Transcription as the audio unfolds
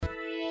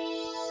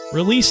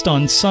Released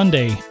on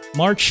Sunday,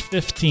 March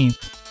 15th,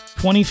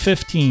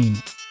 2015,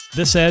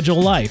 This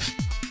Agile Life,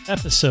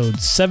 Episode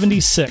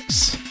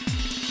 76,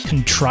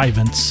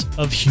 Contrivance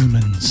of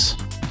Humans.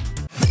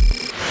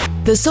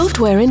 The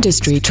software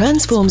industry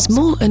transforms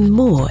more and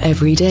more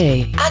every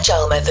day.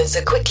 Agile methods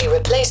are quickly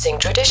replacing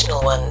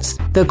traditional ones.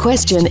 The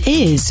question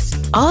is,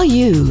 are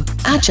you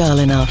agile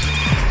enough?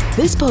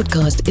 This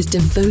podcast is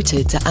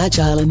devoted to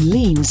agile and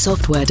lean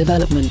software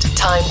development.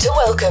 Time to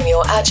welcome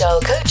your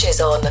agile coaches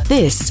on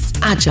This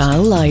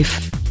Agile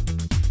Life.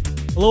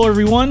 Hello,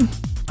 everyone.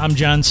 I'm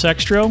John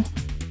Sextro.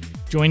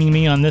 Joining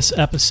me on this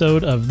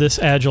episode of This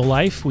Agile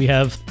Life, we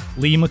have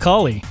Lee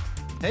McCauley.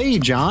 Hey,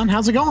 John.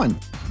 How's it going?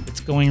 It's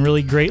going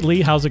really great,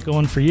 Lee. How's it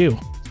going for you?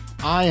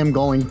 I am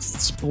going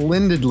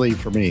splendidly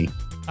for me.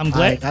 I'm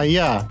glad.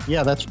 Yeah,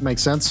 that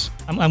makes sense.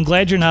 I'm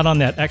glad you're not on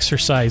that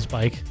exercise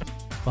bike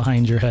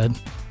behind your head.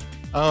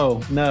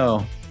 Oh,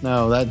 no,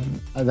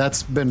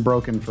 that's been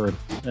broken for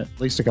at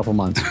least a couple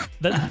months.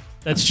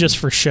 That's just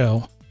for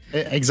show.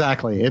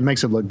 Exactly. It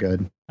makes it look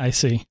good. I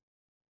see.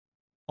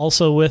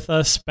 Also with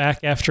us,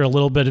 back after a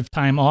little bit of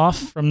time off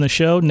from the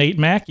show, Nate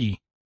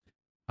Mackey.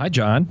 Hi,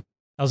 John.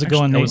 How's it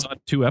going, Nate? I was on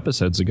 2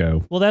 episodes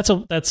ago. Well,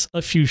 that's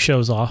a few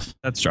shows off.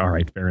 That's all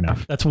right. Fair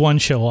enough. That's one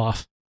show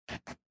off.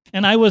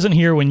 And I wasn't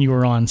here when you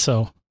were on,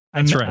 so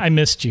That's right. I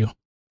missed you.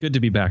 Good to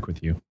be back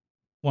with you.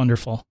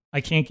 Wonderful.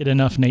 I can't get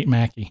enough Nate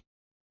Mackey.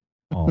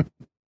 Oh.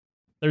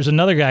 There's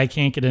another guy I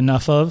can't get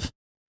enough of.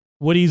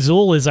 Woody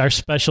Zuhl is our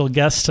special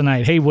guest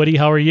tonight. Hey, Woody,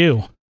 how are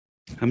you?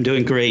 I'm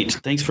doing great.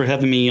 Thanks for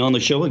having me on the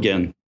show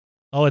again.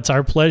 Oh, it's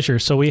our pleasure.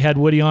 So we had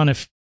Woody on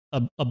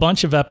a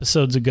bunch of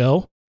episodes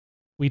ago.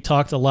 We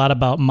talked a lot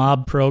about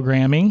mob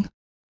programming,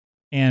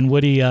 and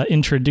Woody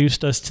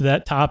introduced us to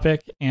that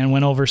topic and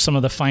went over some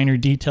of the finer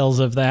details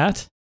of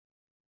that.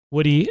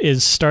 Woody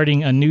is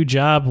starting a new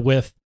job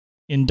with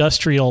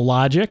Industrial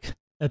Logic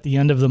at the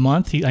end of the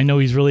month. I know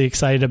he's really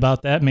excited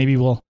about that. Maybe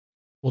we'll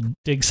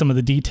dig some of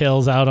the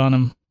details out on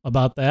him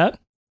about that.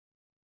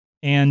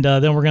 And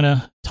then we're going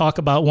to talk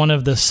about one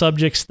of the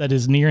subjects that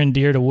is near and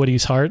dear to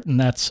Woody's heart, and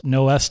that's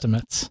no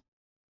estimates.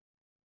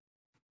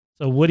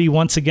 So Woody,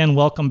 once again,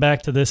 welcome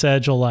back to This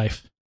Agile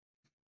Life.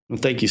 Well,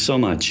 thank you so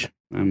much.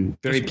 I'm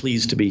very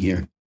pleased to be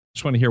here.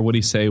 Just want to hear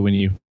Woody say when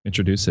you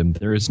introduce him,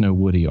 there is no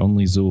Woody,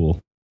 only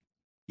Zuhl.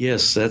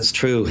 Yes, that's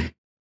true.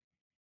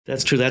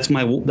 That's true. That's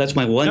my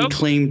one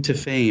claim to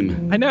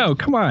fame. I know.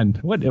 Come on.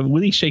 What?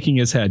 Woody's shaking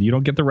his head. You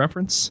don't get the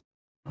reference?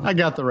 I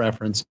got the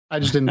reference. I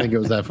just didn't think it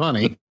was that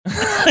funny.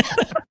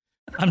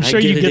 I'm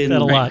sure you get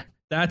that a lot.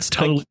 That's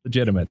totally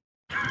legitimate.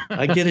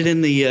 I get it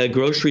in the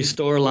grocery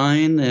store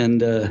line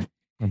and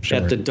I'm sure.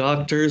 at the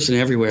doctors and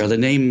everywhere. The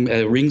name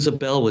rings a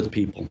bell with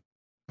people.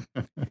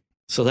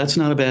 So that's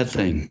not a bad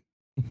thing.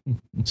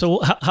 So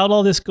how'd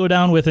all this go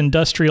down with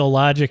Industrial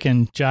Logic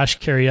and Josh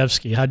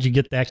Karyevsky? How'd you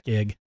get that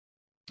gig?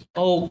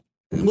 Oh,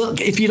 well,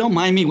 if you don't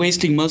mind me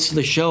wasting most of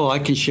the show, I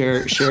can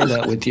share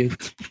that with you.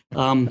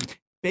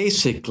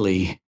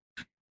 Basically,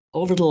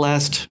 over the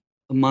last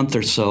month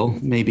or so,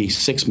 maybe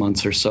 6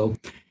 months or so,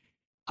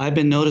 I've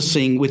been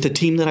noticing with the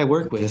team that I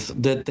work with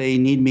that they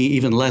need me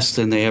even less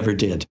than they ever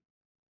did.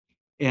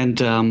 And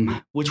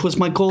which was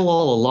my goal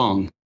all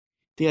along.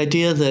 The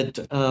idea that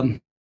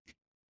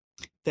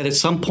that at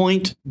some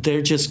point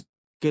they're just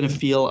going to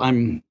feel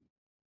I'm,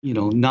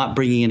 not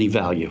bringing any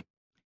value.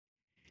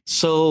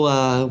 So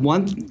a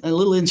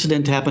little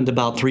incident happened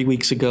about 3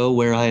 weeks ago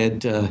where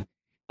I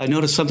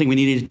noticed something we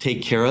needed to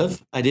take care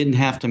of. I didn't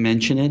have to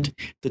mention it.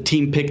 The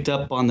team picked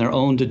up on their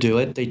own to do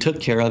it. They took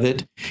care of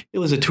it. It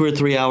was a 2 or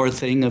 3 hour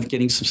thing of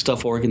getting some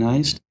stuff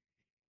organized.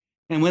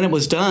 And when it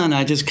was done,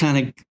 I just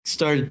kind of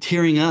started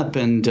tearing up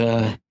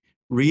and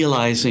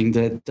realizing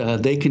that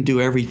they can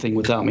do everything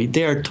without me.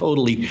 They're a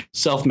totally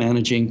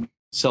self-managing,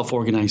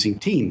 self-organizing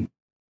team.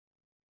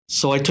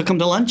 So I took them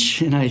to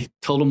lunch and I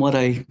told them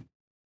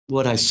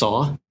what I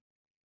saw.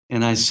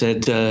 And I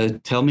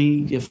said, tell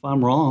me if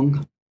I'm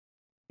wrong.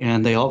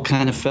 And they all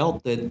kind of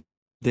felt that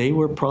they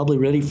were probably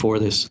ready for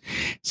this.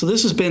 So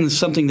this has been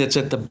something that's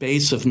at the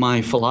base of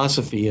my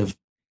philosophy of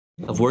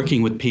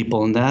working with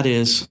people. And that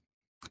is,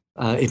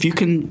 if you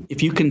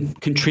can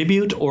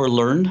contribute or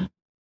learn,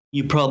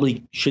 you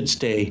probably should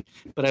stay.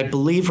 But I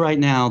believe right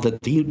now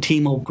that the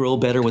team will grow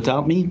better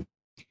without me,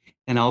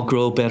 and I'll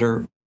grow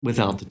better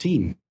without the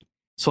team.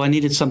 So I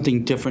needed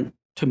something different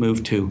to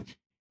move to.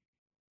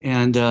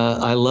 And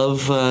I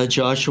love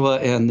Joshua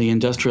and the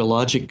Industrial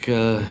Logic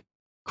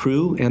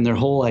crew and their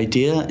whole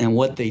idea and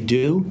what they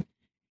do.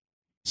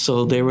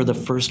 So they were the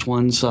first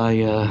ones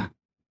I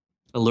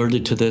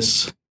alerted to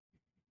this,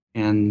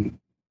 and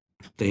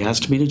they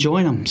asked me to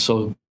join them.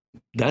 So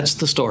that's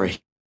the story.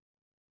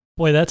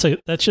 Boy, that's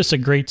just a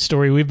great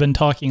story. We've been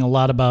talking a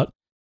lot about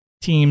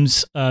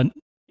teams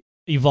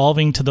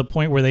evolving to the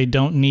point where they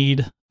don't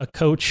need a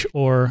coach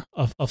or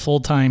a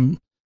full-time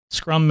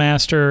Scrum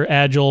Master,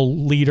 Agile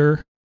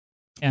leader.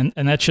 And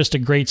that's just a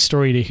great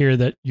story to hear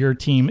that your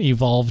team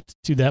evolved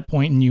to that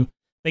point and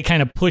they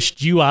kind of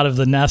pushed you out of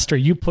the nest, or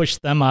you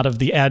pushed them out of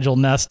the Agile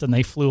nest and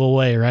they flew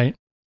away, right?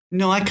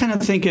 No, I kind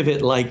of think of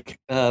it like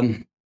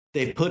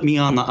They've put me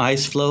on the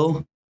ice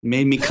floe,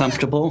 made me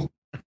comfortable,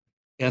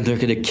 and they're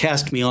going to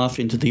cast me off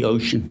into the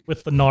ocean.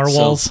 With the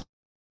narwhals? So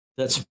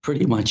that's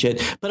pretty much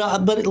it.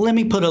 But let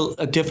me put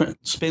a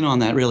different spin on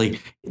that, really.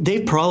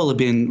 They've probably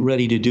been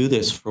ready to do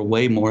this for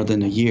way more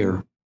than a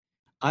year.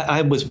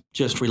 I was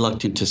just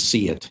reluctant to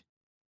see it.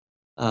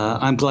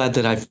 I'm glad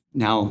that I've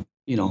now,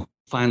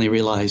 finally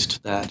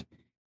realized that.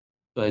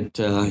 But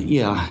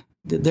yeah,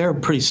 they're a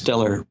pretty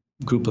stellar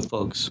group of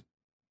folks.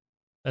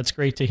 That's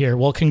great to hear.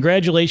 Well,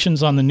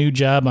 congratulations on the new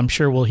job. I'm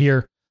sure we'll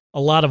hear a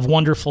lot of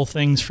wonderful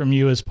things from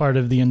you as part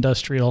of the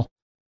Industrial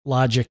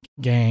Logic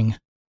gang.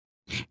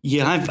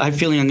 Yeah, I'm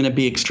feeling I'm going to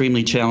be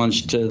extremely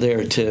challenged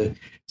there to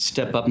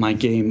step up my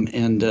game,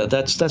 and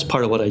that's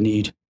part of what I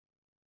need.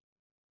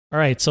 All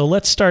right, so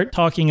let's start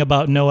talking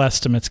about no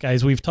estimates,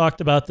 guys. We've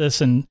talked about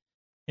this in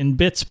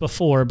bits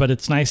before, but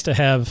it's nice to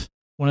have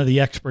one of the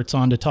experts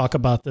on to talk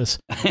about this.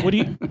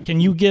 Can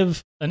you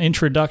give an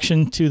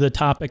introduction to the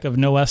topic of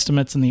no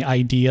estimates and the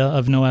idea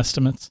of no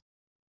estimates?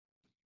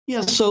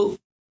 Yeah, so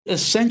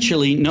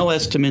essentially, no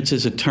estimates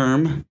is a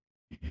term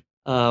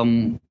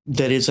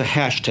that is a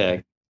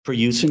hashtag for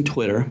use in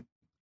Twitter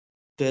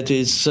that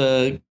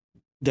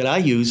I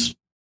use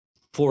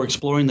for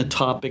exploring the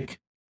topic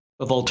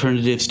of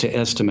alternatives to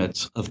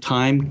estimates of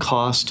time,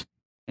 cost,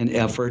 and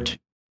effort,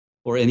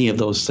 or any of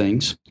those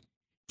things,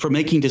 for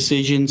making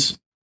decisions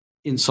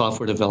in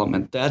software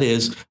development. That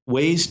is,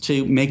 ways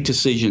to make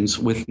decisions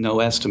with no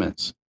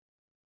estimates.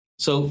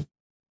 So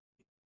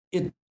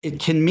it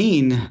can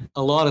mean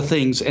a lot of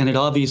things, and it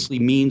obviously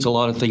means a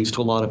lot of things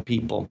to a lot of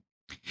people.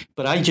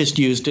 But I just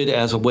used it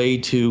as a way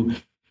to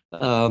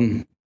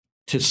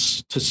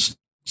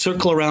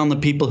circle around the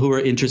people who are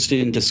interested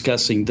in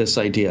discussing this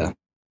idea.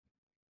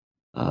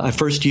 I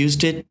first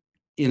used it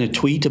in a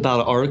tweet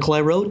about an article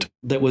I wrote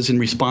that was in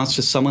response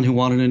to someone who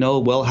wanted to know,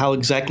 well, how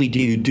exactly do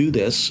you do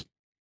this?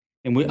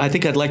 And I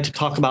think I'd like to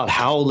talk about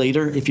how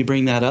later, if you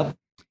bring that up.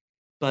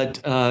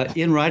 But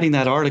in writing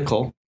that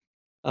article,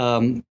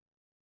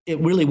 it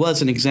really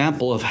was an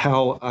example of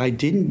how I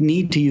didn't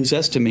need to use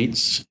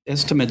estimates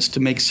to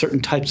make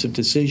certain types of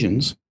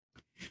decisions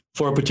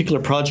for a particular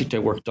project I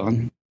worked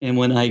on. And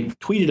when I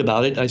tweeted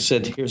about it, I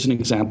said, here's an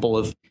example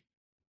of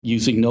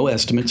using no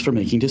estimates for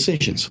making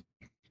decisions.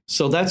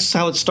 So that's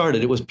how it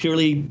started. It was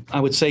purely, I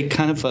would say,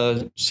 kind of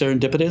a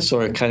serendipitous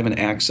or a kind of an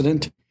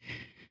accident.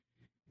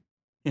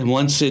 And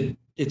once it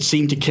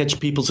seemed to catch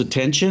people's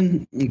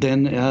attention,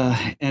 then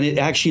and it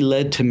actually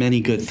led to many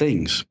good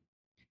things.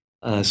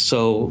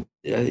 So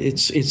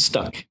it's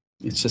stuck.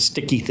 It's a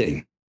sticky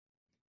thing,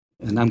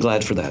 and I'm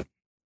glad for that.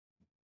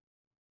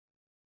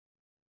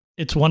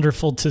 It's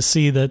wonderful to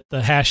see that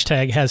the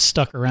hashtag has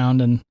stuck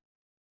around. And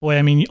boy,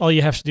 I mean, all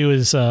you have to do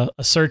is a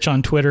search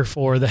on Twitter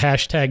for the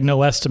hashtag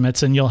no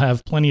estimates, and you'll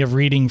have plenty of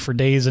reading for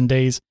days and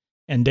days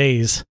and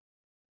days.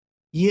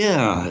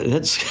 Yeah,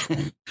 that's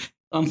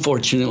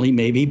unfortunately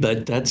maybe,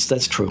 but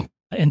that's true.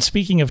 And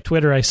speaking of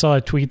Twitter, I saw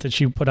a tweet that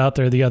you put out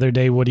there the other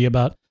day, Woody,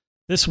 about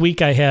this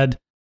week I had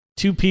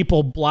 2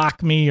 people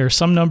block me, or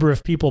some number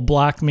of people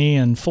block me,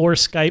 and 4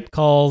 Skype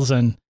calls,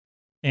 and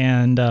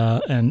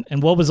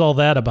what was all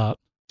that about?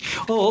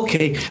 Oh,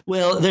 okay.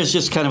 Well, there's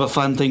just kind of a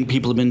fun thing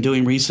people have been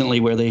doing recently,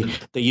 where they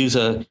use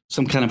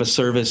some kind of a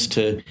service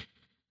to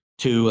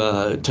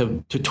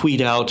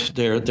tweet out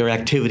their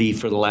activity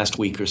for the last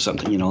week or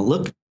something.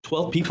 Look,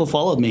 12 people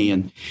followed me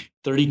and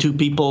 32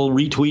 people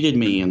retweeted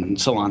me and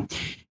so on.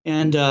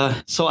 And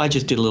so I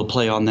just did a little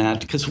play on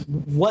that, because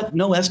what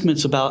no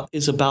estimates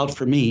is about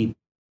for me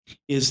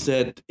is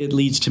that it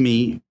leads to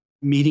me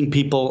meeting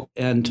people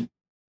and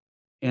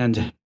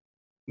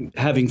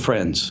having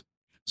friends.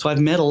 So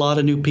I've met a lot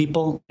of new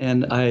people,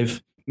 and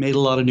I've made a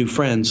lot of new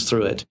friends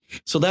through it.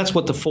 So that's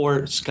what the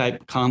 4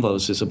 Skype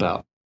Convos is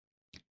about.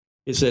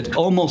 Is that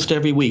almost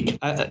every week,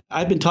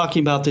 I've been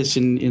talking about this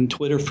in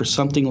Twitter for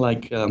something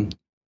like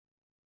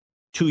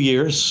 2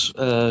 years,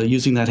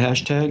 using that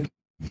hashtag,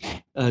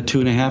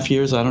 2.5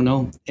 years, I don't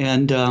know.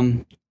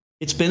 And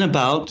it's been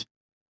about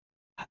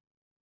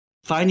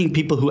finding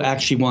people who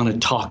actually want to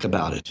talk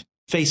about it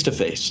face to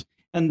face.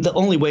 And the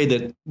only way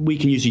that we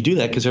can usually do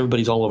that, because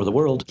everybody's all over the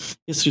world,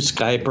 is through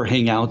Skype or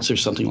Hangouts or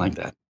something like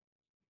that.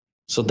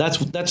 So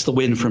that's the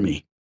win for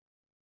me.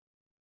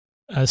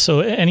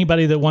 So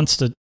anybody that wants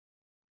to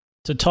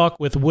talk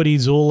with Woody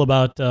Zuill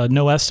about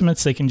no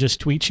estimates, they can just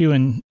tweet you,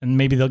 and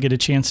maybe they'll get a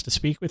chance to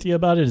speak with you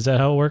about it. Is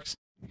that how it works?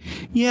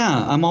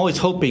 Yeah, I'm always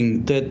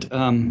hoping that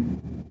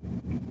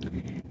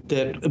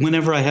that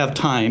whenever I have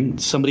time,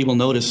 somebody will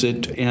notice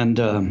it and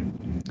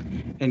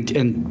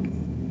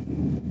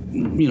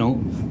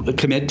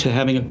commit to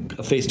having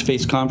a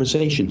face-to-face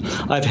conversation.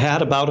 I've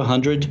had about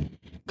 100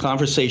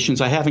 conversations.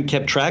 I haven't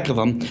kept track of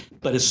them,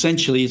 but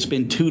essentially it's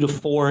been 2 to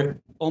 4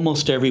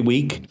 almost every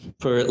week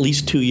for at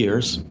least 2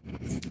 years.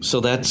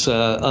 So that's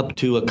up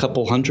to a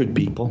couple hundred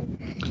people.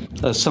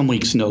 Some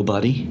weeks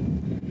nobody,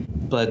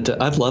 but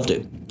I've loved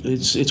it.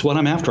 It's what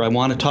I'm after. I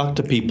want to talk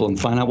to people and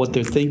find out what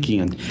they're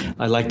thinking, and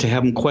I like to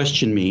have them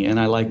question me, and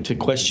I like to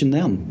question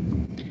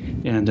them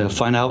and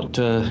find out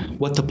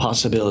what the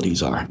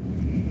possibilities are.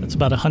 That's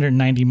about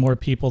 190 more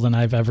people than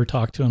I've ever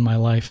talked to in my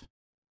life.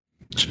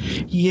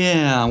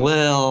 Yeah,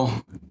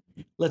 well,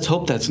 let's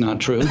hope that's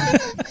not true.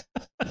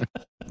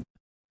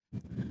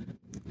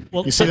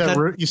 Well, You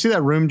see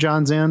that room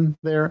John's in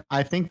there?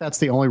 I think that's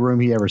the only room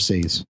he ever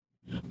sees.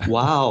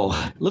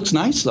 Wow. Looks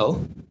nice,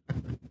 though.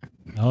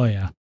 Oh,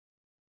 yeah.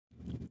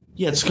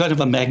 Yeah, it's kind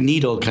of a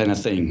Magneto kind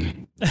of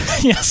thing.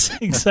 Yes,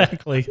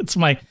 exactly. It's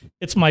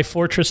my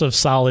fortress of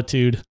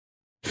solitude.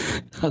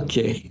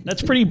 Okay.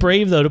 That's pretty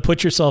brave, though, to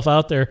put yourself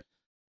out there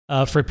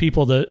for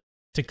people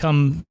to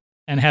come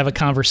and have a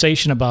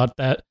conversation about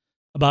that,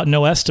 about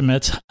no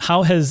estimates.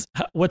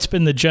 What's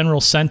been the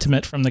general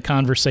sentiment from the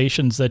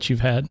conversations that you've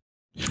had?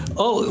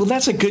 Oh, well,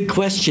 that's a good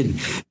question,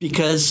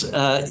 because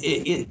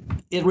it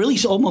really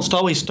almost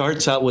always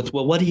starts out with,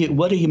 well, what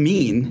do you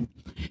mean?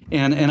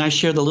 And I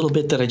shared a little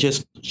bit that I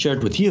just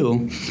shared with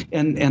you.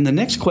 And the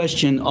next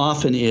question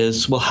often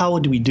is, well, how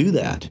would we do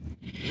that?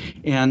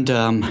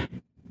 And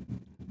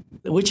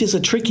which is a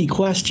tricky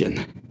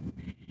question,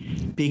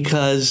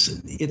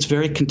 because it's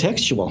very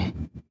contextual.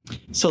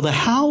 So the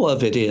how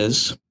of it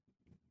is,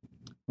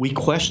 we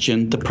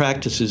question the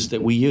practices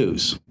that we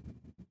use.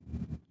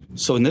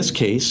 So in this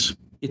case,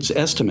 it's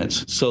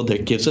estimates. So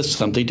that gives us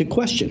something to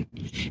question.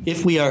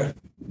 If we are,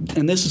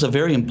 and this is a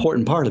very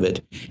important part of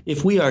it,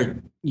 if we are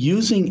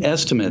using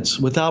estimates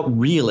without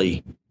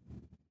really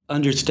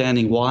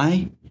understanding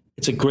why,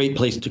 it's a great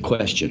place to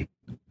question.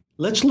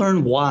 Let's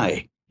learn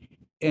why.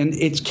 And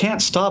it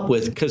can't stop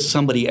with, because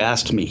somebody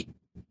asked me.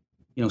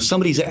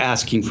 Somebody's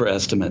asking for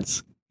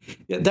estimates.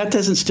 That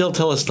doesn't still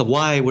tell us the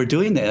why we're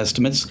doing the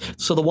estimates.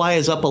 So the why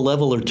is up a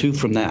level or two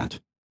from that.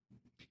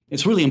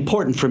 It's really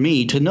important for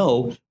me to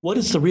know what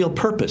is the real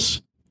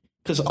purpose,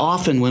 because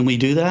often when we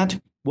do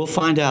that, we'll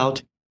find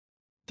out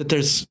that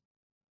there's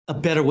a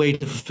better way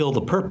to fulfill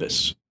the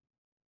purpose.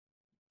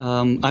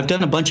 I've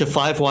done a bunch of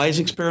 5 whys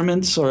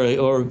experiments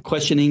or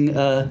questioning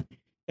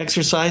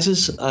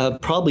exercises,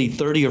 probably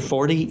 30 or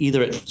 40,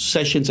 either at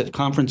sessions at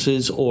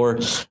conferences or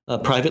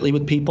privately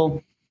with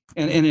people.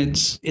 And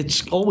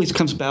it's always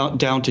comes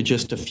down to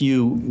just a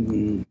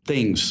few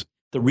things,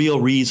 the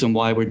real reason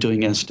why we're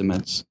doing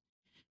estimates.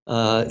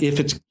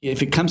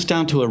 If it comes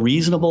down to a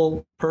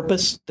reasonable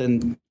purpose,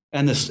 then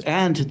and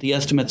the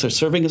estimates are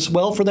serving us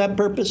well for that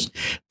purpose,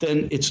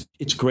 then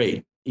it's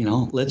great.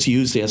 Let's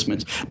use the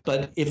estimates.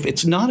 But if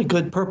it's not a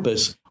good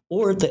purpose,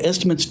 or if the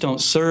estimates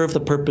don't serve the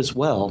purpose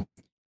well,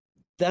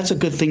 that's a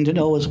good thing to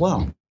know as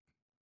well.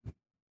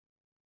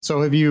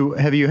 So have you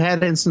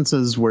had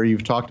instances where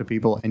you've talked to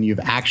people and you've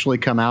actually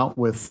come out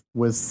with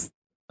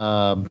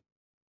a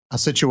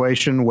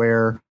situation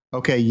where,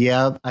 okay,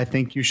 yeah, I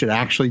think you should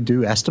actually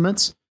do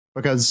estimates?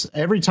 Because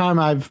every time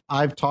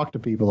I've talked to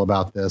people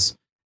about this,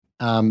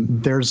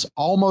 there's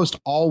almost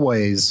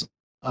always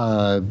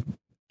an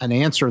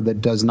answer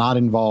that does not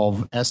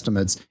involve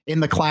estimates in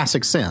the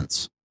classic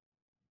sense.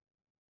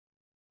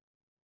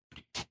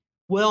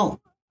 Well,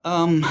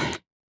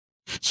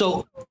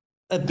 so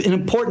an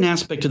important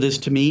aspect of this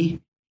to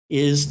me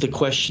is the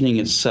questioning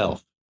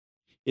itself.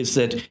 Is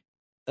that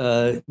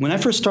when I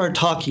first started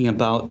talking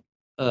about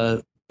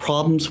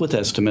problems with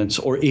estimates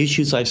or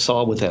issues I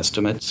saw with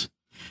estimates,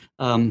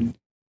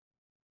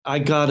 I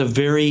got a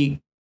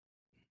very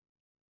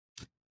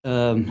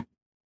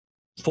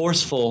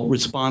forceful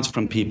response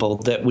from people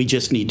that we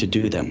just need to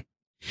do them.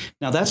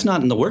 Now, that's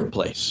not in the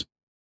workplace.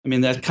 I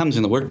mean, that comes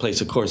in the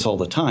workplace, of course, all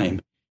the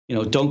time.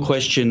 Don't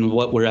question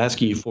what we're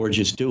asking you for,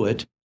 just do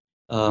it.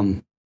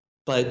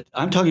 But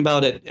I'm talking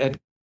about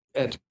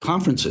at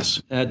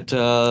conferences, at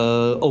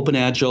Open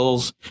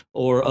Agiles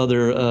or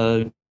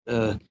other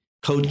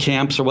code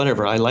camps or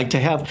whatever. I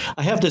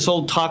have this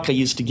old talk I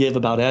used to give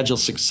about Agile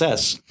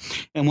success.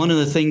 And one of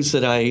the things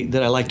that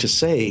I like to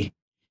say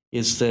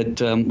is that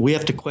we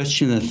have to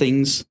question the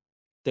things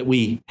that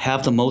we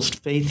have the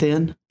most faith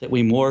in, that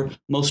we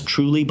most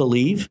truly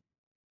believe,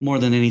 more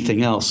than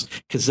anything else,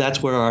 because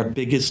that's where our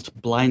biggest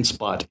blind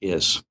spot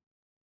is.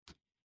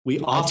 We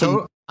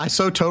often... I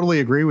so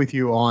totally agree with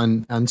you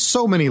on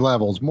so many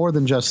levels, more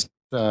than just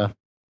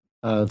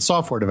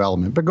software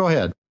development. But go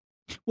ahead.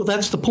 Well,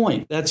 that's the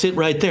point. That's it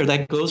right there.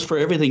 That goes for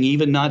everything,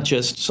 even not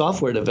just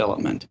software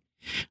development.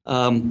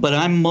 But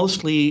I'm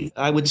mostly,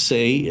 I would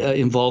say,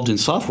 involved in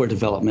software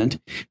development.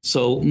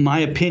 So my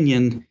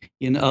opinion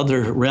in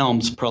other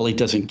realms probably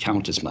doesn't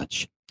count as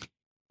much.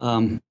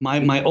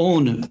 My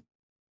own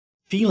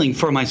feeling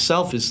for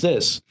myself is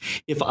this.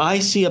 If I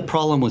see a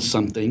problem with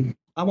something,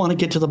 I want to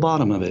get to the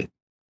bottom of it.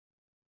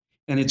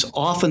 And it's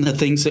often the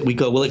things that we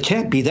go, well, it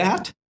can't be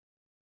that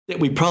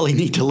we probably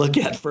need to look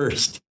at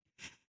first,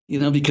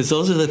 because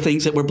those are the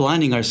things that we're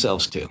blinding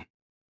ourselves to.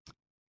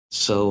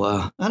 So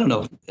I don't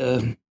know.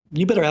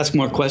 You better ask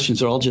more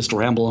questions or I'll just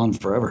ramble on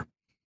forever.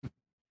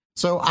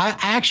 So I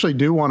actually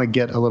do want to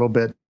get a little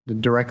bit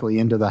directly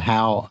into the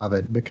how of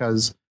it,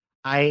 because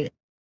I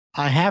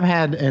have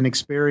had an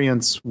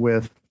experience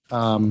with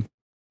a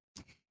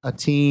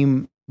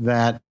team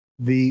that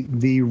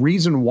the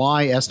reason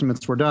why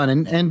estimates were done,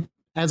 and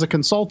as a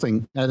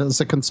consultant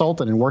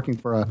and working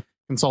for a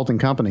consulting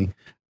company,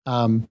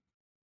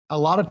 a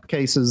lot of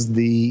cases,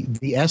 the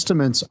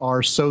estimates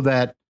are so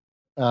that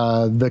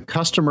the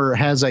customer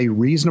has a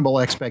reasonable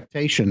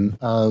expectation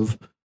of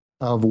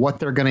what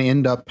they're going to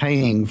end up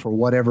paying for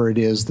whatever it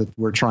is that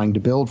we're trying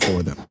to build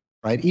for them,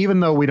 right?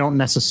 Even though we don't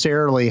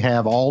necessarily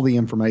have all the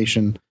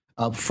information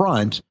up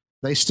front,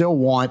 they still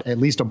want at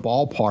least a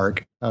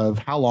ballpark of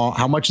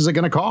how much is it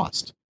going to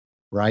cost,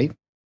 right?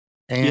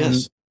 And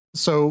yes.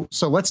 So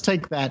let's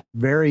take that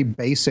very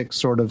basic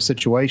sort of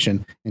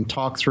situation and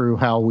talk through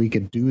how we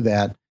could do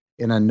that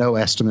in a no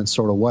estimate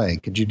sort of way.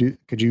 Could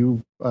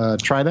you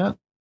try that?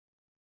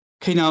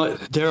 Okay, now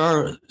there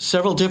are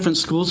several different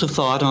schools of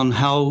thought on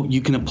how you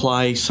can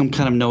apply some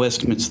kind of no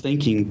estimates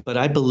thinking, but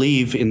I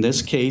believe in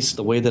this case,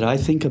 the way that I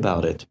think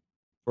about it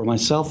for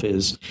myself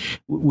is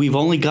we've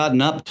only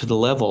gotten up to the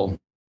level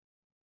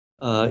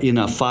in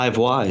a 5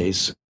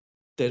 whys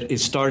that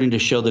is starting to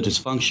show the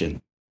dysfunction.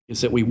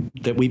 Is that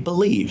we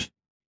believe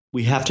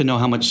we have to know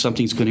how much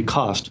something's going to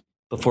cost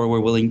before we're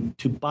willing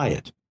to buy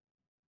it.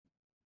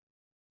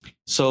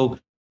 So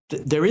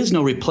there is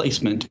no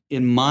replacement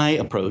in my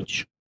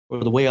approach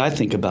or the way I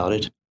think about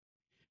it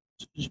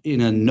in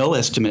a no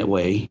estimate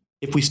way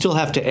if we still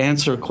have to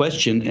answer a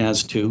question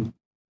as to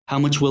how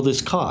much will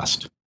this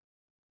cost.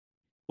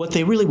 What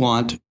they really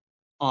want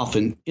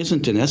often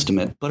isn't an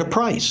estimate, but a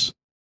price.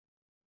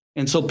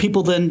 And so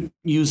people then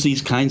use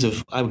these kinds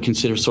of, I would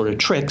consider sort of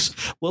tricks.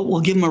 Well, we'll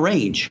give them a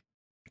range.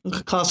 It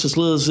could cost as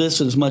little as this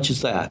and as much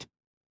as that.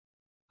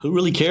 Who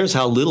really cares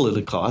how little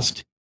it'll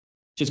cost?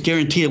 Just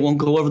guarantee it won't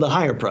go over the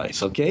higher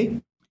price,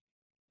 okay?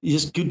 You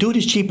just do it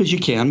as cheap as you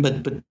can,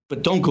 but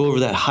don't go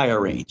over that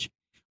higher range.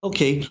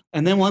 Okay,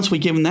 and then once we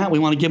give them that, we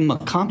want to give them a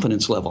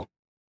confidence level.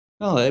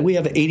 Oh, we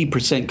have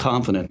 80%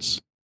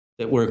 confidence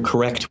that we're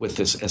correct with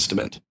this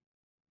estimate.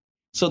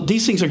 So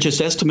these things are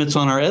just estimates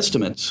on our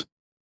estimates.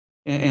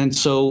 And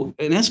so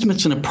an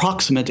estimate's an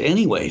approximate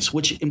anyways,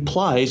 which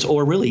implies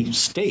or really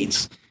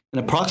states an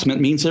approximate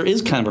means there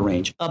is kind of a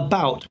range,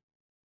 about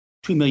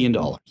 $2 million.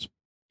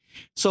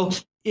 So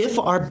if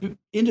our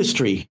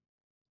industry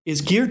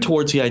is geared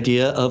towards the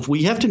idea of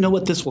we have to know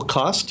what this will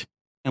cost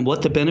and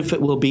what the benefit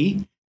will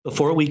be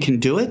before we can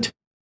do it,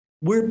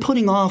 we're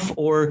putting off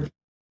or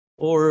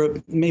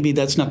maybe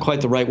that's not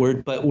quite the right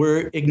word, but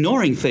we're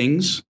ignoring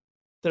things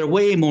that are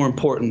way more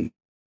important.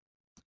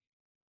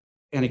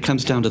 And it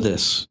comes down to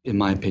this, in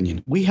my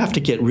opinion. We have to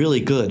get really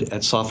good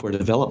at software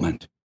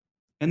development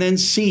and then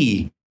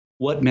see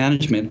what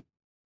management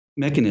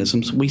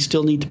mechanisms we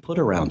still need to put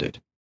around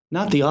it,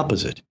 not the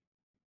opposite.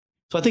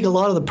 So I think a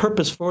lot of the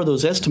purpose for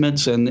those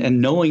estimates and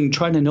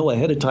trying to know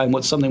ahead of time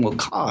what something will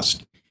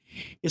cost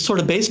is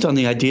sort of based on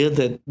the idea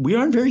that we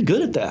aren't very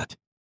good at that.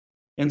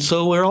 And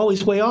so we're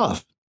always way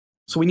off.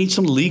 So we need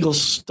some legal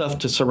stuff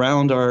to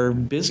surround our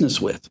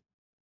business with.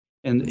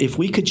 And if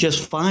we could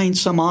just find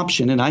some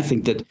option, and I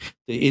think that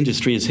the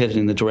industry is headed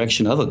in the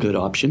direction of a good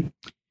option,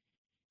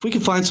 if we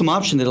could find some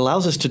option that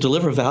allows us to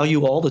deliver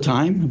value all the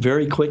time,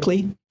 very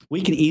quickly, we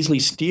can easily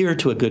steer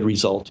to a good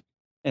result.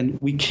 And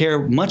we care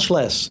much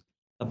less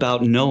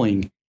about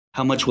knowing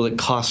how much will it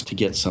cost to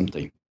get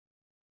something.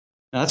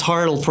 Now, that's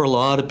hard for a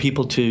lot of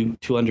people to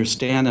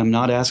understand. I'm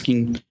not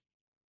asking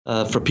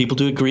for people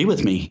to agree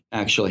with me,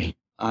 actually.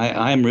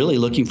 I am really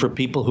looking for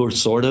people who are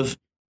sort of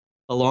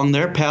along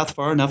their path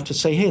far enough to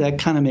say, hey, that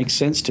kind of makes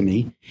sense to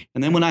me.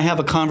 And then when I have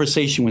a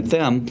conversation with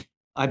them,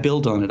 I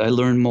build on it. I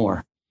learn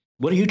more.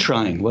 What are you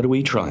trying? What are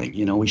we trying?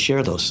 We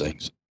share those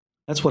things.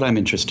 That's what I'm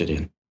interested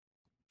in.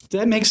 Does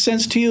that make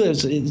sense to you?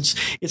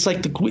 It's like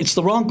it's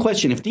the wrong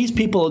question. If these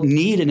people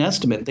need an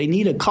estimate, they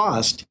need a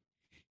cost,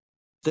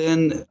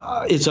 then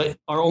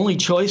our only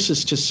choice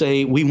is to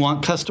say we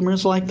want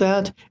customers like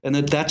that and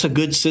that's a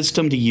good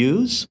system to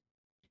use?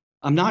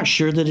 I'm not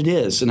sure that it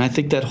is. And I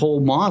think that whole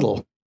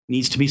model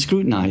needs to be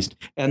scrutinized.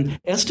 And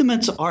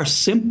estimates are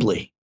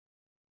simply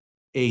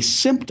a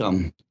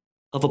symptom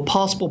of a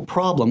possible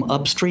problem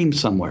upstream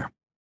somewhere.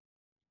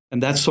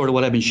 And that's sort of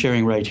what I've been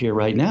sharing right here,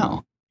 right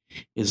now,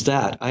 is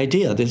that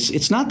idea.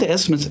 It's not the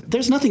estimates.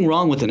 There's nothing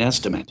wrong with an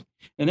estimate.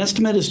 An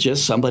estimate is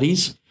just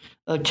somebody's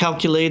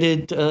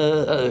calculated,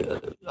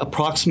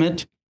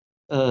 approximate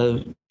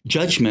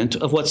judgment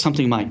of what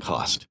something might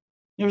cost.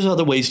 There's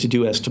other ways to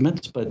do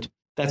estimates, but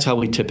that's how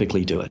we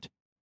typically do it.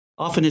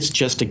 Often it's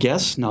just a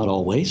guess, not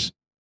always.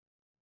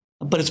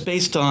 But it's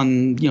based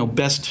on,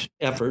 best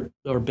effort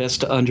or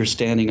best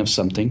understanding of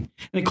something.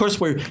 And of course,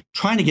 we're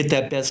trying to get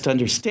that best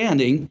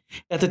understanding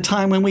at the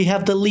time when we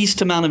have the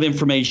least amount of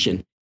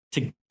information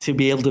to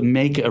be able to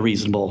make a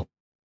reasonable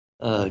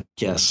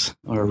guess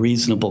or a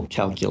reasonable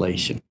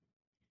calculation.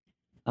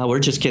 We're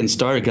just getting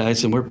started,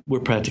 guys, and we're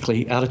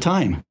practically out of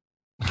time.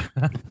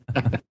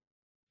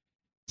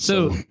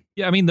 So,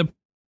 yeah, I mean, the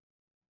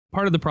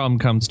part of the problem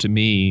comes to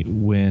me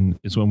when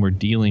we're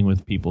dealing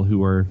with people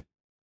who are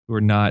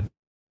not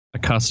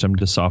accustomed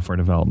to software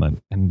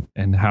development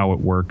and how it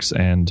works,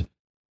 and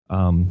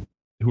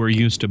who are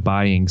used to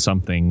buying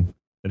something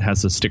that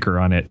has a sticker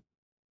on it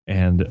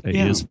and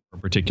is for a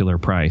particular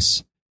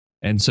price.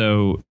 And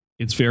so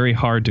it's very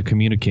hard to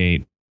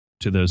communicate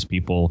to those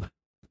people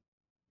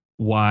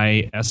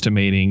why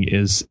estimating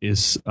is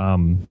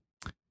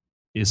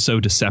is so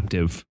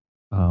deceptive.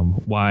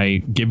 Why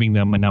giving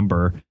them a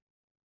number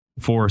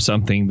for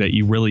something that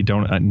you really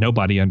don't,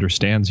 nobody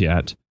understands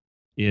yet,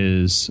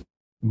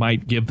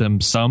 might give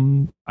them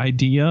some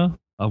idea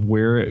of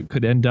where it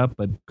could end up,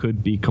 but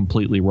could be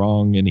completely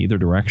wrong in either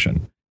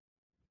direction.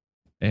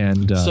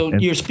 And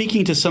you're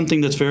speaking to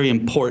something that's very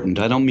important.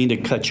 I don't mean to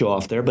cut you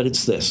off there, but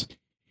it's this.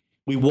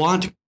 We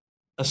want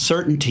a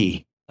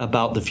certainty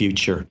about the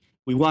future.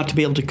 We want to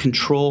be able to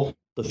control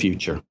the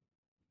future.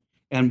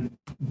 And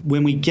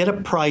when we get a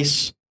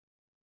price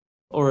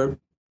for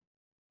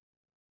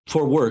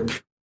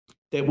work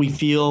that we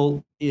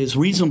feel is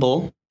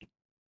reasonable,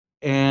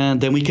 and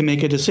then we can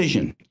make a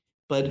decision.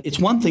 But it's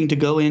one thing to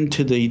go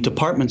into the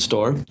department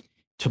store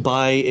to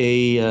buy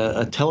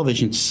a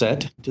television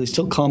set. Do they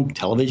still call them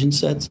television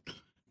sets?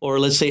 Or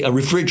let's say a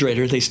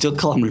refrigerator. They still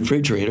call them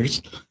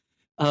refrigerators.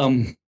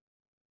 Well,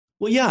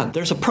 yeah,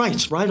 there's a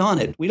price right on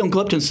it. We don't go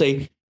up to and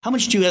say, how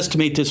much do you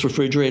estimate this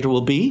refrigerator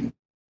will be?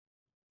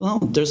 Well,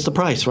 there's the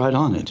price right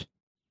on it.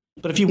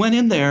 But if you went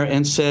in there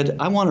and said,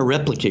 I want a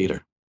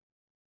replicator,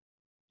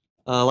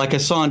 like I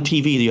saw on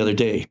TV the other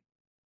day,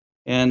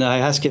 and I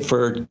ask it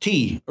for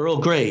tea, Earl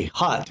Grey,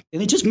 hot,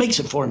 and it just makes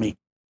it for me.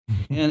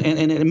 And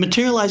it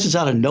materializes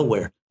out of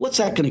nowhere. What's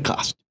that going to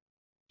cost?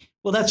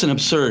 Well, that's an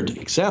absurd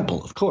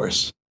example, of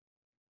course.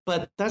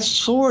 But that's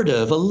sort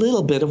of a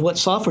little bit of what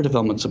software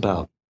development's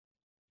about.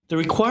 The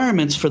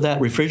requirements for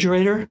that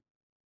refrigerator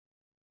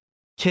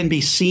can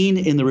be seen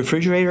in the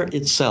refrigerator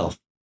itself.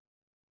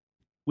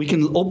 We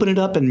can open it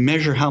up and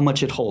measure how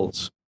much it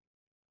holds.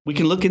 We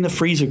can look in the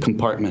freezer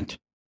compartment.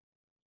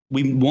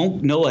 We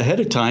won't know ahead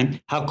of time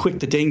how quick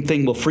the dang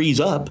thing will freeze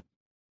up,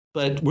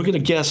 but we're going to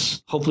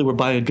guess, hopefully we're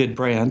buying a good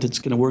brand, it's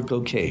going to work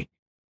okay.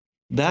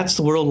 That's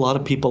the world a lot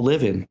of people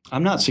live in.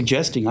 I'm not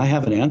suggesting I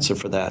have an answer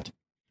for that.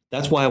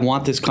 That's why I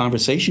want this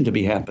conversation to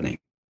be happening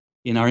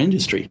in our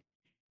industry.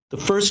 The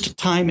first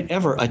time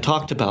ever I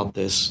talked about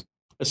this,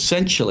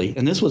 essentially,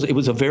 and it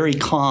was a very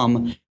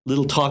calm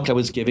little talk I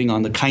was giving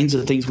on the kinds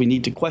of things we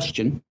need to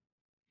question.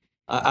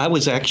 I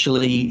was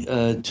actually,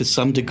 to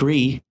some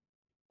degree,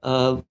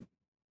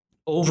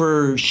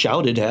 over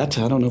shouted at.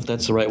 I don't know if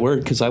that's the right word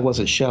because I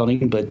wasn't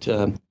shouting, but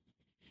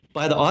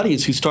by the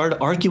audience who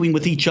started arguing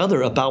with each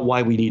other about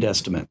why we need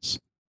estimates.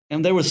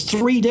 And there was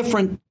 3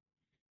 different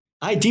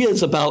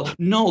ideas about,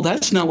 no,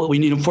 that's not what we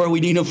need them for. We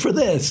need them for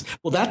this.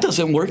 Well, that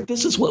doesn't work.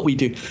 This is what we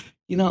do.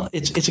 You know,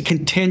 it's a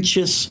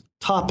contentious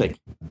topic,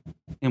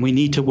 and we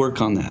need to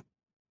work on that.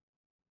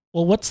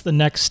 Well, what's the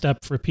next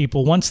step for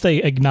people once they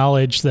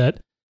acknowledge that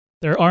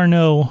there are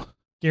no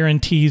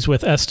guarantees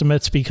with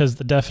estimates because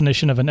the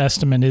definition of an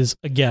estimate is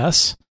a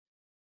guess?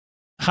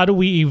 How do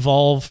we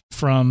evolve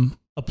from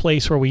a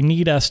place where we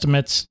need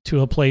estimates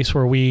to a place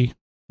where we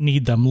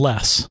need them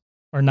less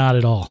or not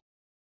at all?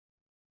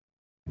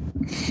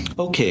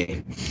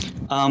 Okay.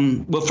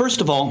 Well,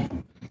 first of all,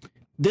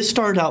 this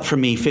started out for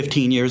me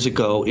 15 years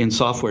ago in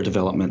software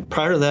development.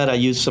 Prior to that, I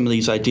used some of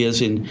these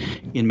ideas in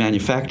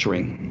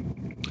manufacturing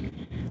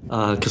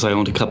because I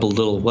owned a couple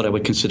little, what I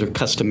would consider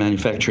custom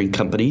manufacturing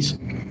companies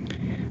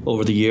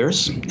over the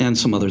years and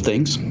some other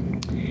things.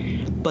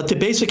 But the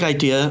basic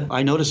idea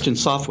I noticed in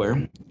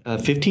software,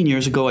 15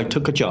 years ago, I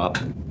took a job.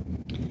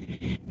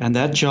 And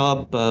that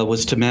job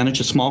was to manage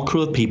a small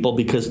crew of people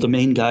because the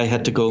main guy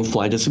had to go and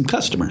fly to some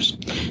customers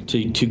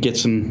to get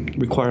some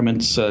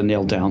requirements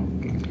nailed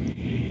down.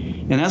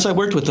 And as I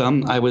worked with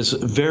them, I was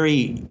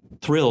very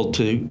thrilled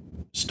to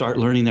start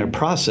learning their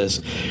process.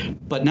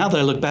 But now that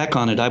I look back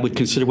on it, I would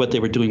consider what they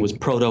were doing was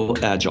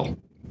proto-Agile.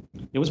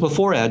 It was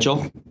before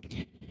Agile.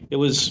 It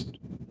was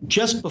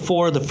just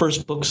before the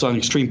first books on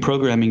extreme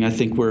programming, I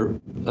think, were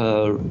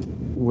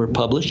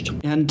published.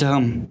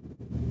 And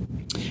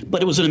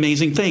but it was an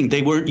amazing thing.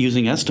 They weren't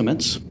using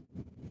estimates.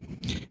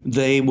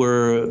 They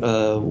were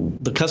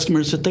the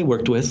customers that they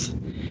worked with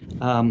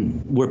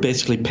were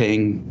basically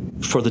paying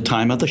for the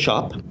time of the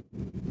shop,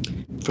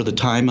 for the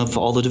time of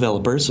all the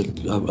developers,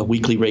 a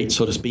weekly rate,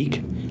 so to speak.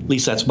 At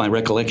least that's my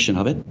recollection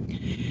of it.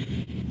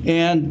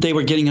 And they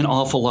were getting an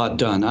awful lot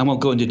done. I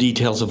won't go into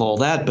details of all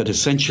that, but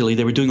essentially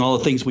they were doing all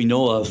the things we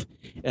know of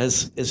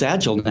as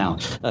Agile now.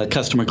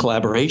 Customer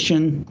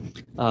collaboration,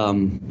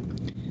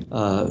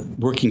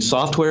 working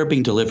software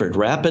being delivered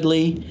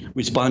rapidly,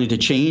 responding to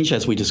change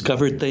as we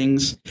discovered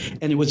things.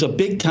 And it was a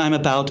big time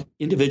about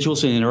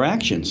individuals and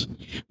interactions.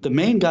 The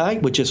main guy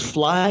would just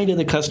fly to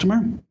the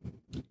customer,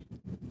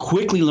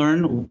 quickly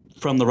learn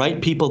from the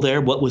right people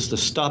there what was the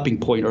stopping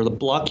point or the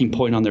blocking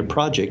point on their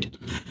project,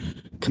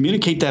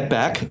 communicate that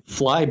back,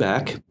 fly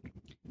back.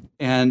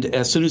 And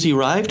as soon as he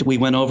arrived, we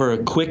went over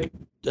a quick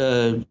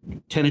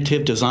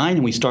tentative design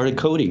and we started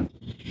coding.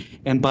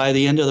 And by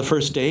the end of the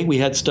first day, we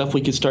had stuff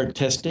we could start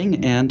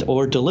testing and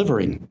or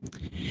delivering.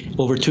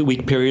 Over a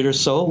 2-week period or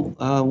so,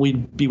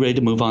 we'd be ready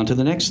to move on to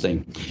the next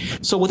thing.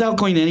 So without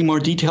going into any more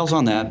details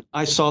on that,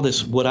 I saw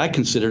this, what I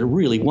considered a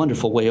really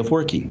wonderful way of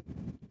working.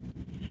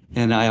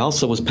 And I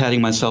also was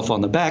patting myself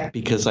on the back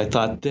because I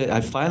thought that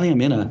I finally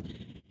am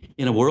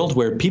in a world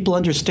where people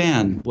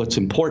understand what's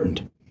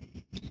important.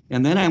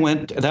 And then I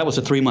went, that was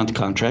a 3-month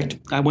contract.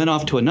 I went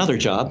off to another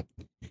job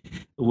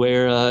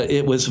where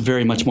it was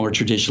very much more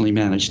traditionally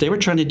managed. They were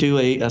trying to do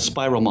a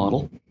spiral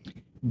model,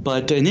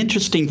 but an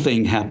interesting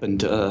thing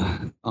happened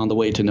on the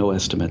way to no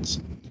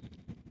estimates.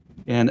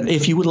 And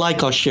if you would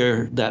like, I'll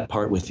share that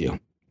part with you.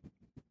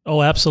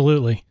 Oh,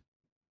 absolutely.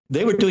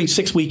 They were doing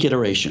 6-week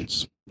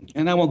iterations.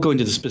 And I won't go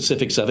into the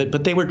specifics of it,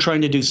 but they were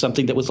trying to do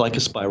something that was like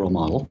a spiral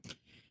model,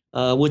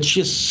 which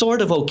is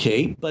sort of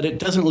okay, but it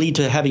doesn't lead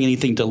to having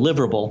anything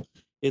deliverable.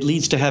 It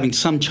leads to having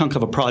some chunk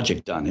of a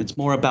project done. It's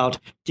more about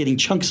getting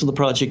chunks of the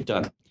project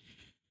done.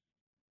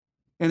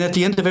 And at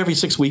the end of every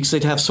 6 weeks,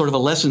 they'd have sort of a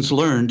lessons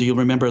learned. Do you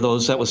remember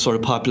those? That was sort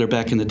of popular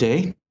back in the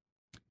day.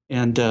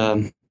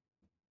 And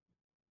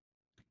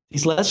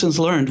these lessons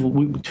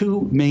learned,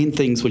 two main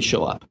things would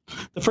show up.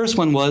 The first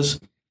one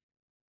was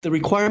the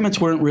requirements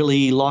weren't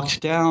really locked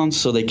down,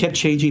 so they kept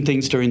changing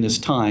things during this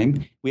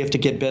time. We have to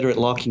get better at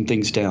locking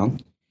things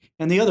down.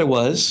 And the other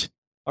was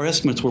our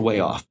estimates were way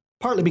off,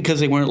 partly because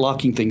they weren't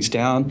locking things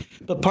down,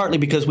 but partly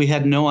because we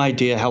had no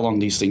idea how long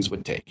these things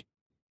would take.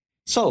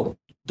 So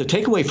the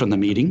takeaway from the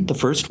meeting, the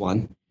first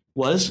one,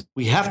 was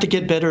we have to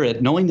get better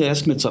at knowing the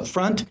estimates up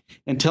front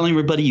and telling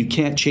everybody you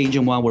can't change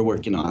them while we're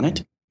working on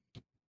it.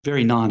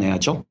 Very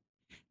non-agile.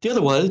 The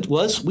other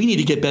was we need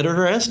to get better at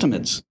our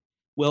estimates.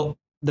 Well,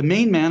 the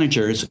main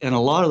managers and a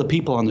lot of the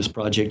people on this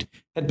project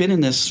had been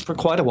in this for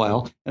quite a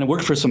while and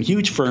worked for some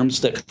huge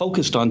firms that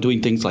focused on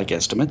doing things like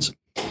estimates.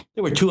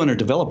 There were 200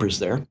 developers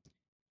there.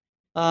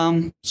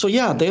 So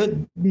yeah,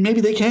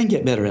 maybe they can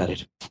get better at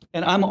it.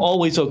 And I'm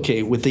always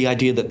okay with the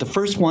idea that the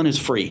first one is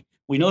free.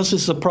 We know this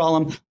is a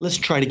problem. Let's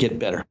try to get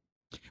better.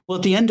 Well,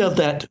 at the end of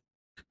that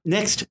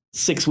next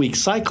 6-week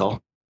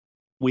cycle,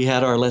 we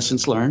had our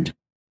lessons learned.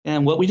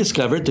 And what we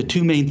discovered, the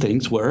two main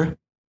things were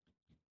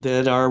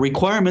that our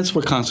requirements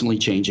were constantly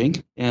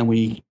changing, and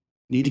we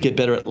need to get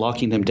better at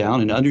locking them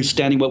down and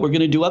understanding what we're going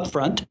to do up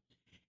front.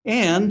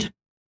 And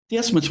the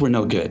estimates were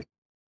no good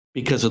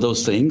because of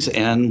those things,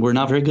 and we're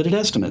not very good at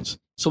estimates.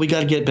 So we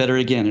got to get better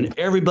again. And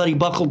everybody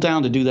buckled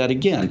down to do that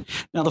again.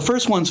 Now, the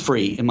first one's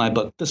free in my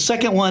book. The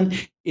second one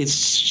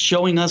is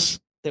showing us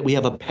that we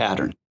have a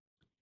pattern.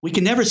 We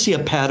can never see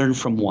a pattern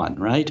from one,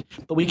 right?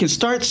 But we can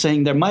start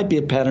saying there might be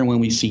a pattern when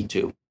we see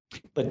two.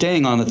 But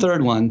dang, on the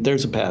third one,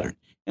 there's a pattern.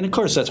 And of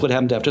course, that's what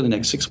happened after the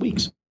next 6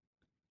 weeks.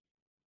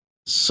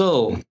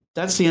 So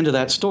that's the end of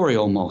that story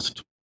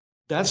almost.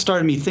 That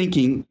started me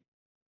thinking,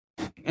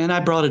 and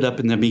I brought it up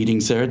in the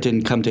meetings there. It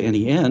didn't come to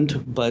any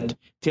end, but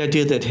the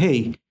idea that,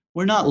 hey,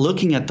 we're not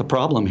looking at the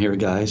problem here,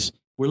 guys.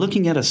 We're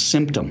looking at a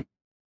symptom.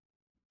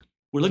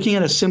 We're looking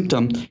at a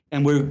symptom,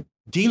 and we're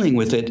dealing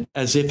with it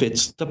as if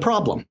it's the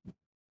problem.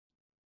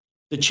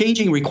 The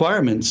changing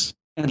requirements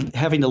and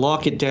having to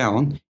lock it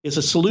down is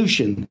a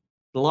solution.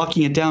 The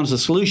locking it down is a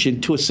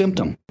solution to a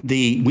symptom.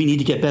 We need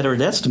to get better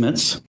at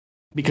estimates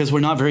because we're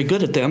not very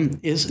good at them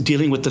is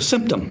dealing with the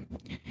symptom,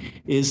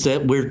 is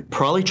that we're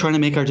probably trying to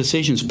make our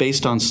decisions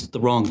based on the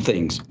wrong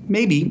things.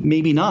 Maybe,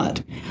 maybe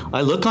not.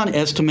 I look on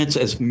estimates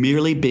as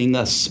merely being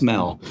a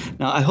smell.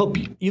 Now, I hope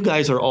you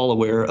guys are all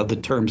aware of the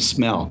term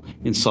smell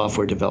in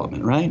software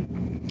development, right?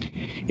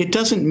 It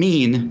doesn't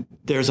mean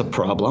there's a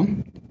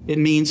problem. It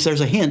means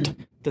there's a hint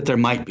that there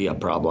might be a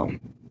problem.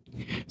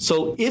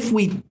 So if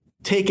we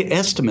take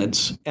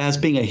estimates as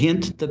being a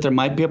hint that there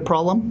might be a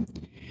problem,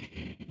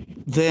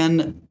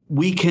 then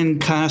we can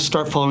kind of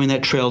start following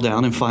that trail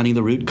down and finding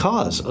the root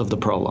cause of the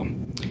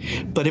problem.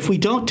 But if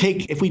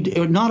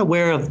we're not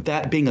aware of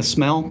that being a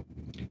smell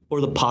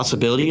or the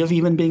possibility of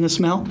even being a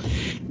smell,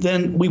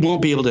 then we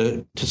won't be able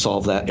to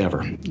solve that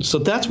ever. So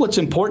that's what's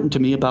important to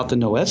me about the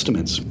no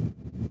estimates,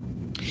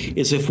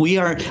 is if we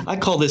are, I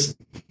call this,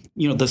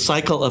 the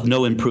cycle of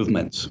no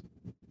improvements.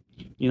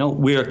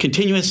 We are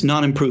continuous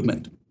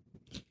non-improvement.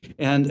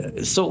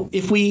 And so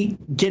if we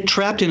get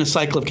trapped in a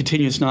cycle of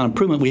continuous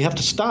non-improvement, we have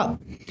to stop.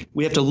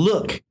 We have to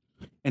look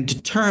and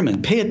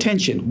determine, pay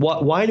attention.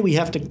 Why do we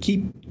have to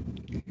keep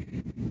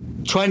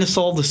trying to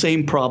solve the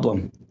same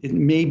problem?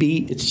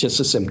 Maybe it's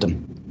just a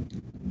symptom.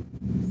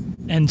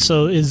 And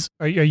so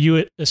are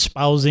you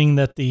espousing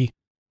that the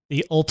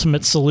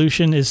ultimate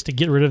solution is to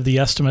get rid of the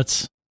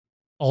estimates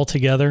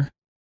altogether?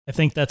 I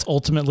think that's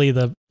ultimately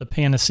the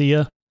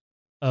panacea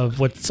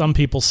of what some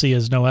people see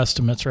as no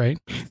estimates, right?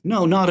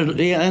 No, not at all.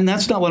 And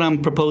that's not what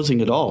I'm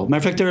proposing at all. Matter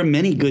of fact, there are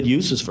many good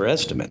uses for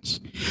estimates.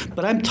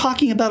 But I'm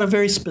talking about a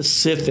very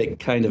specific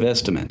kind of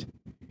estimate.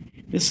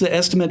 It's the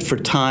estimate for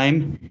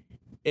time,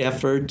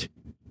 effort,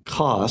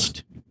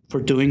 cost for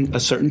doing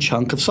a certain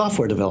chunk of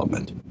software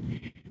development.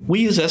 We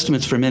use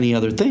estimates for many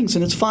other things,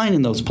 and it's fine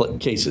in those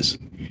cases.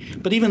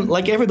 But even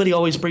like everybody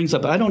always brings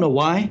up, I don't know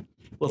why.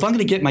 Well, if I'm going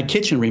to get my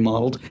kitchen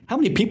remodeled, how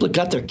many people have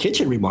got their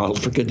kitchen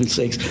remodeled, for goodness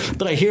sakes?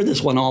 But I hear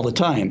this one all the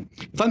time.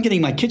 If I'm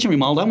getting my kitchen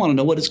remodeled, I want to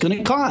know what it's going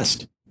to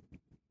cost.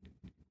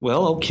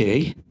 Well,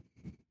 okay.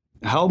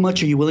 How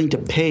much are you willing to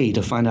pay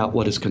to find out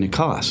what it's going to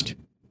cost?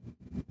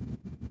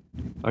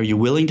 Are you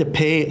willing to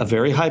pay a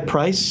very high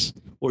price,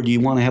 or do you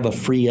want to have a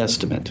free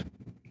estimate?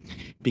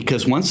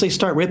 Because once they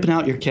start ripping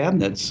out your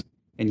cabinets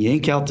and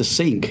yank out the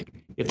sink,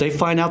 if they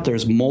find out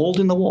there's mold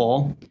in the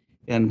wall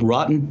and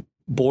rotten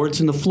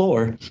boards in the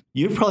floor,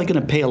 you're probably going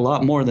to pay a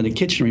lot more than a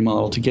kitchen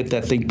remodel to get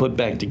that thing put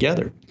back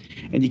together.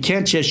 And you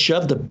can't just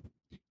shove the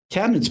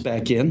cabinets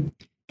back in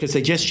because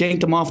they just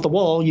yanked them off the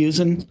wall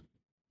using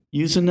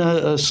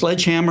a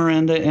sledgehammer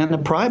and a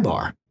pry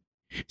bar.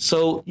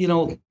 So,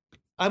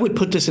 I would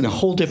put this in a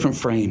whole different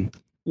frame.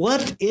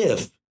 What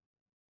if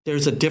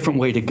there's a different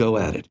way to go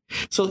at it?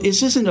 So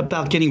this isn't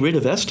about getting rid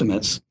of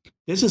estimates.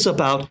 This is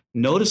about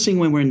noticing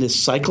when we're in this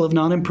cycle of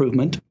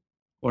non-improvement,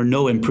 or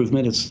no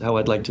improvement is how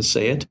I'd like to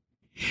say it.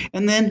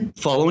 And then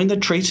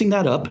tracing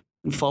that up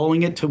and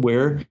following it to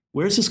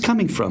where's this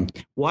coming from?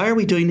 Why are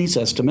we doing these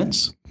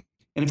estimates?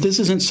 And if this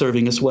isn't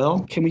serving us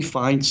well, can we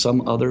find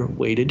some other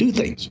way to do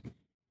things?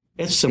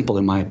 It's simple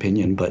in my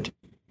opinion, but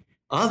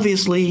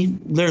obviously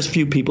there's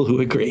few people who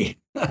agree.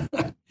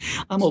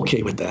 I'm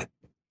okay with that.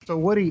 So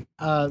Woody,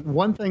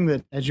 one thing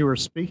that as you were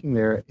speaking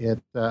there,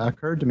 it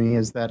occurred to me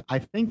is that I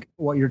think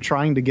what you're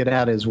trying to get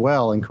at as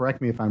well, and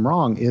correct me if I'm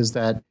wrong, is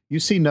that you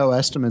see no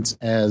estimates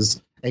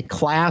as a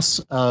class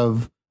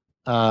of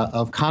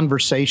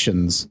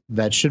conversations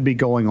that should be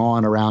going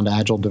on around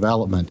agile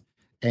development,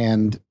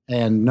 and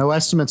no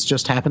estimates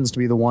just happens to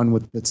be the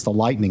one that's the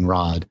lightning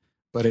rod,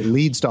 but it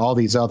leads to all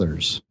these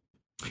others.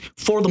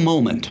 For the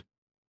moment,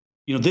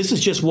 this is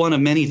just one of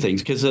many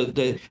things, because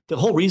the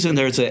whole reason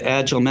there's an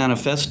Agile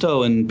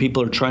manifesto and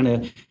people are trying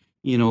to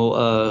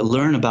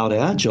learn about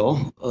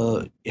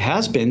Agile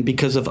has been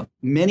because of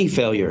many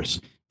failures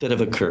that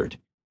have occurred.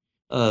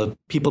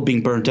 People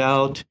being burnt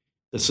out,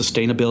 the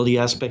sustainability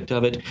aspect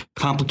of it,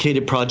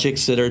 complicated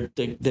projects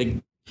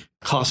that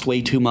cost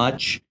way too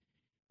much,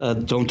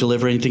 don't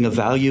deliver anything of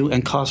value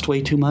and cost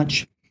way too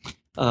much.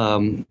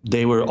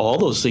 All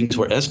those things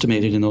were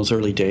estimated in those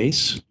early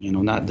days.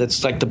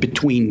 That's like the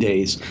between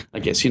days, I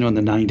guess, in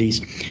the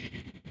 90s.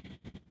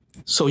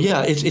 So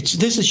yeah,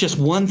 this is just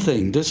one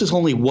thing. This is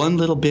only one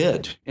little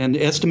bit, and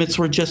estimates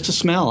were just a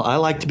smell. I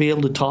like to be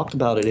able to talk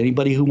about it.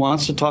 Anybody who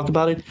wants to talk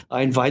about it,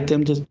 I invite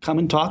them to come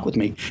and talk with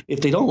me. If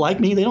they don't like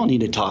me, they don't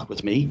need to talk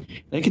with me.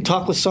 They can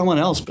talk with someone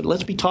else, but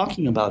let's be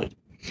talking about it.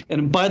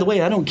 And by the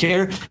way, I don't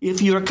care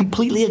if you're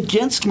completely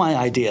against my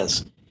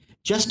ideas.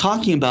 Just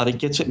talking about it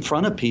gets it in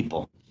front of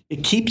people.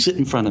 It keeps it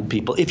in front of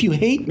people. If you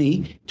hate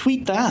me,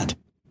 tweet that.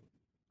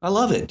 I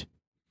love it.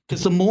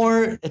 Because the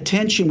more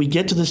attention we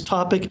get to this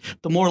topic,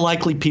 the more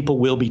likely people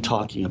will be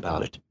talking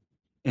about it.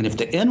 And if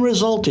the end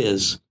result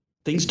is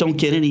things don't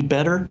get any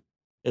better,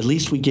 at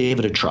least we gave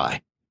it a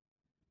try.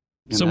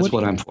 And so that's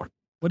what I'm for.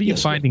 What are you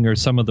finding are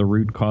some of the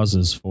root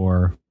causes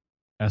for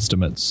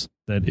estimates?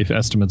 That if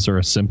estimates are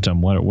a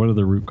symptom, what are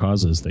the root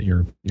causes that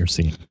you're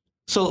seeing?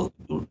 So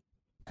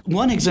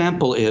one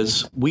example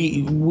is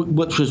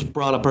what was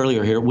brought up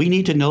earlier here. We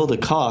need to know the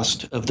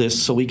cost of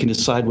this so we can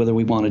decide whether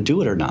we want to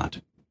do it or not.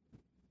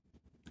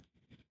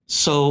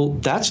 So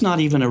that's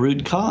not even a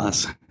root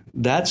cause.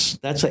 That's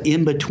an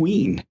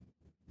in-between,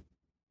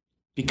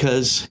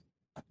 because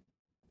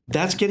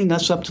that's getting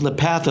us up to the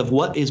path of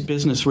what is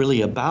business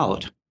really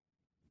about.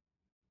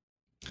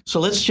 So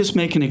let's just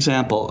make an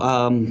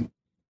example.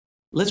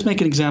 Let's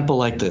make an example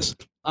like this.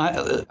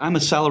 I'm a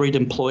salaried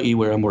employee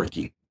where I'm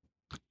working.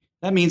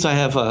 That means I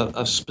have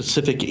a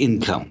specific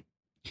income.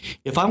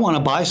 If I want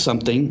to buy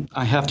something,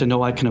 I have to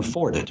know I can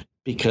afford it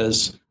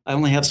because I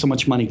only have so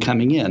much money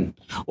coming in.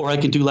 Or I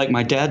can do like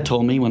my dad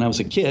told me when I was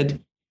a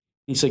kid.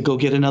 He said, go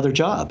get another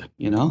job.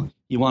 You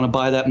want to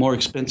buy that more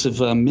expensive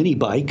mini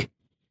bike,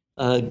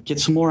 get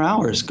some more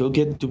hours,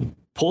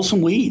 pull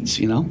some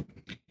weeds,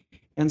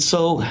 And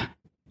so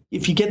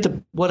if you get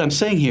what I'm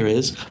saying here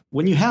is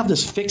when you have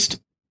this fixed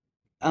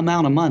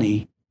amount of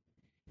money,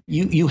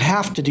 you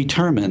have to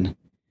determine,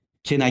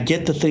 can I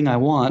get the thing I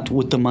want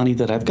with the money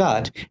that I've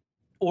got,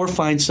 or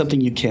find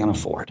something you can't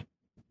afford?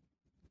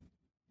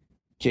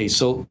 Okay,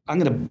 so I'm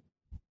going to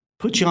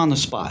put you on the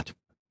spot.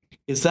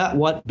 Is that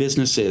what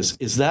business is?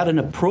 Is that an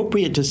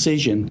appropriate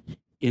decision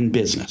in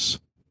business?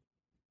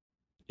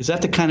 Is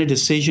that the kind of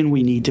decision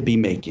we need to be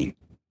making?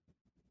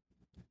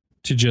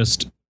 To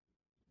just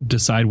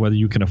decide whether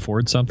you can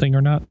afford something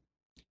or not?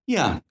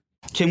 Yeah.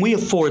 Can we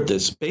afford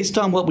this? Based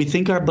on what we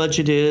think our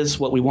budget is,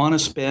 what we want to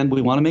spend,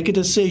 we want to make a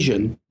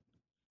decision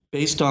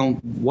based on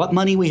what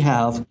money we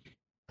have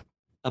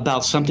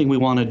about something we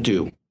want to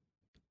do.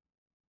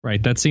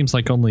 Right. That seems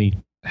like only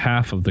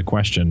half of the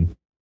question,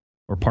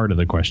 or part of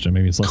the question.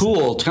 Maybe it's less.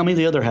 Cool. Tell me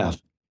the other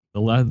half.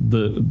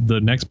 The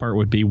next part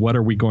would be, what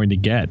are we going to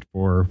get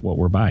for what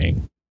we're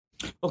buying?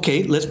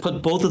 Okay, let's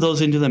put both of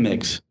those into the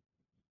mix.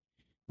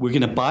 We're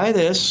going to buy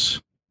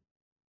this.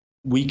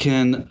 We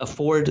can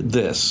afford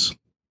this.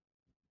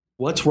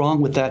 What's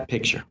wrong with that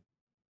picture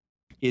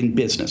in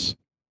business?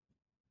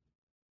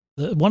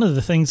 One of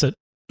the things that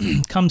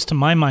comes to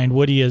my mind,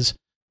 Woody, is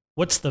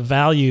what's the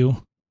value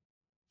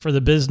for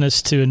the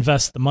business to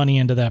invest the money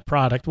into that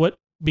product?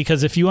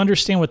 Because if you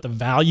understand what the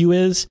value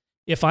is,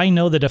 if I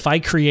know that if I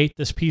create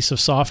this piece of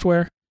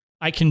software,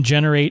 I can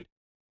generate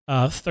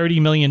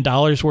 $30 million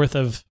worth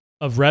of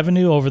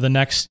revenue over the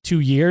next 2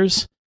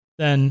 years,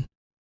 then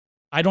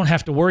I don't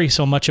have to worry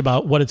so much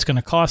about what it's going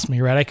to cost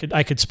me, right?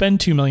 I could spend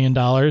 $2 million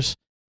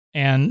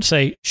and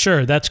say,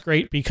 sure, that's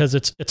great because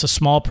it's a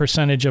small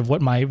percentage of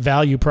what my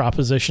value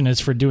proposition is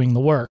for doing the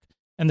work.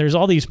 And there's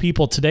all these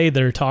people today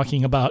that are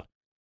talking about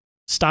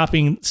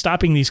stopping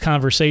these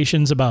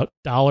conversations about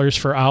dollars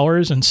for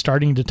hours and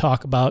starting to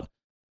talk about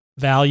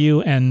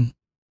value and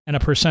a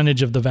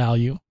percentage of the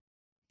value.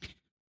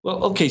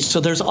 Well, okay,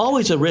 so there's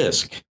always a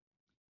risk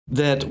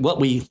that what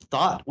we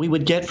thought we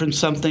would get from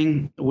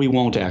something, we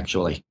won't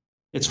actually.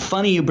 It's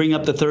funny you bring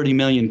up the 30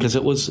 million because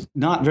it was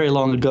not very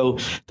long ago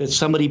that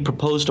somebody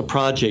proposed a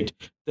project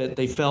that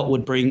they felt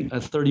would bring a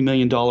 $30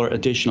 million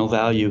additional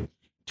value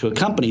to a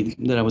company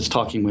that I was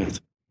talking with.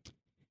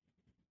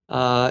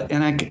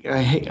 And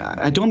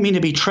I don't mean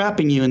to be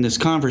trapping you in this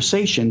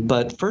conversation,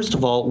 but first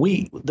of all,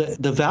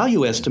 the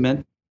value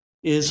estimate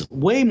is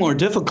way more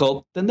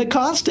difficult than the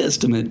cost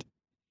estimate.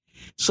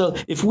 So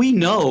if we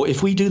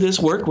do this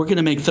work, we're going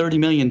to make $30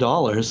 million,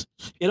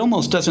 it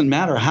almost doesn't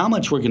matter how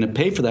much we're going to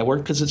pay for that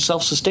work because it's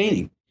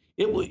self-sustaining.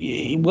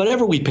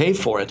 Whatever we pay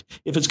for it,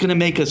 if it's going to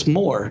make us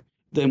more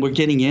than we're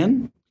getting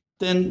in,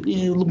 then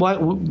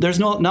there's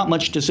not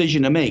much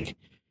decision to make.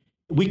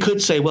 We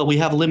could say, well, we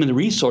have limited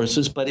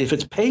resources, but if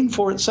it's paying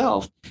for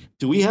itself,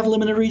 do we have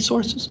limited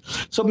resources?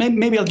 So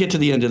maybe I'll get to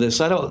the end of this.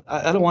 I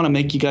don't want to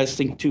make you guys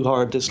think too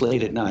hard this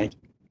late at night.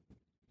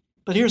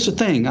 But here's the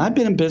thing. I've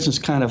been in business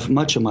kind of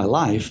much of my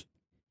life,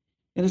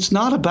 and it's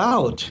not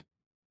about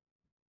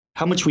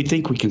how much we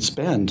think we can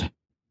spend,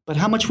 but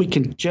how much we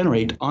can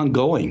generate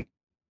ongoing.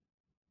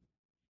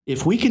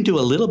 If we can do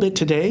a little bit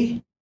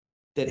today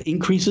that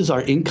increases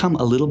our income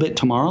a little bit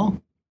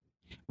tomorrow,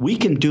 we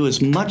can do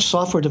as much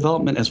software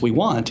development as we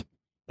want,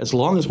 as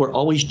long as we're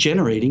always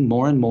generating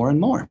more and more and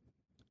more.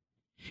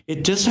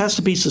 It just has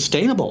to be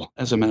sustainable,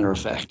 as a matter of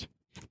fact.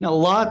 Now,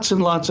 lots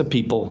and lots of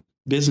people,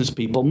 business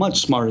people, much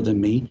smarter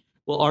than me,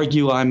 will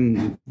argue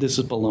this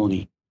is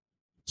baloney.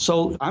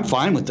 So I'm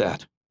fine with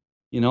that.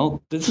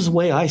 This is the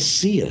way I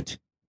see it.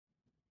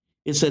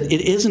 It's that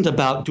it isn't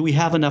about, do we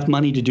have enough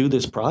money to do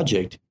this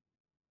project?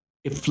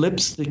 It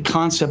flips the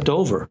concept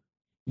over.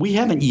 We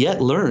haven't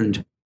yet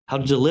learned how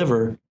to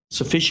deliver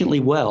sufficiently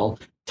well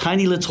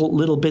tiny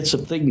little bits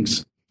of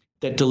things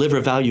that deliver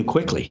value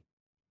quickly.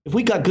 If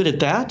we got good at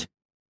that,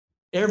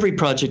 every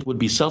project would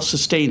be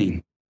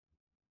self-sustaining.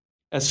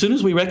 As soon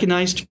as we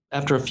recognized,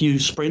 after a few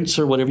sprints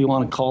or whatever you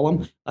want to call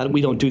them,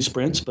 we don't do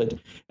sprints, but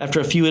after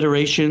a few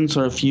iterations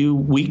or a few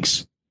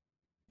weeks,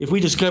 if we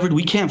discovered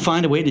we can't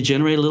find a way to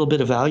generate a little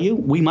bit of value,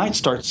 we might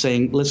start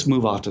saying, let's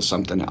move off to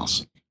something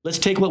else. Let's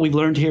take what we've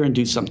learned here and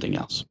do something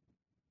else.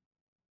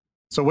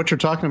 So what you're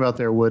talking about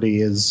there,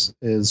 Woody, is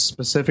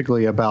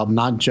specifically about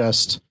not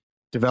just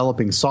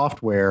developing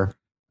software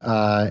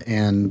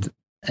and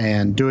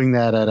doing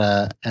that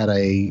at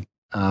a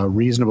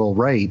reasonable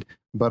rate,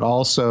 but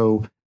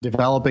also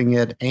developing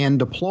it and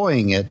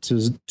deploying it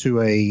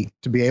to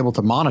be able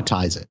to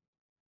monetize it.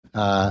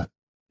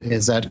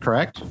 Is that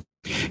correct?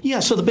 Yeah,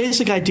 so the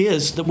basic idea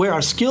is that where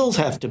our skills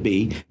have to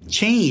be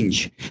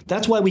change.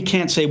 That's why we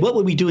can't say, what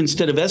would we do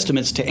instead of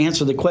estimates to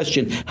answer the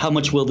question, how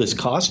much will this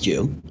cost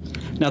you?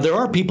 Now, there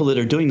are people that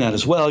are doing that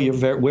as well. You're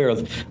very aware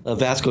of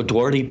Vasco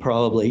Doherty,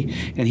 probably,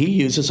 and he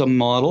uses a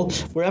model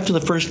where after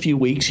the first few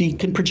weeks, he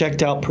can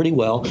project out pretty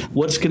well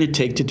what it's going to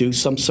take to do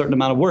some certain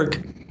amount of work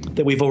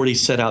that we've already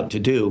set out to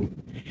do.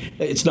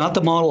 It's not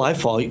the model I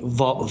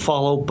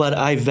follow, but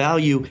I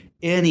value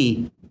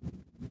any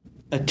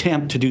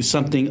attempt to do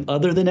something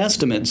other than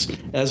estimates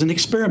as an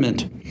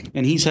experiment.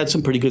 And he's had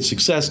some pretty good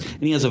success.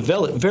 And he has a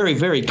very,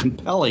 very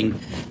compelling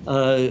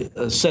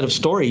set of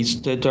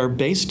stories that are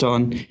based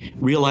on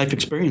real life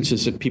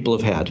experiences that people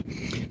have had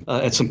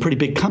at some pretty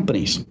big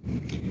companies.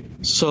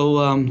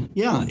 So,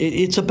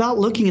 it's about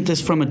looking at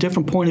this from a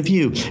different point of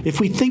view. If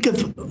we think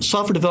of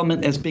software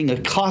development as being a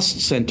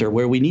cost center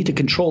where we need to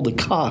control the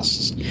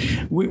costs,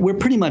 we're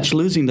pretty much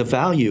losing the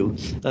value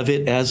of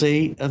it as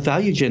a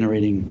value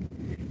generating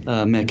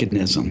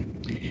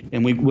mechanism.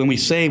 And when we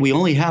say we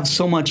only have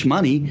so much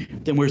money,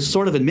 then we're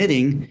sort of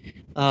admitting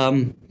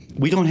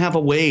we don't have a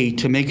way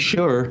to make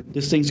sure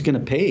this thing's going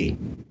to pay.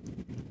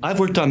 I've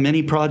worked on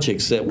many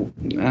projects that,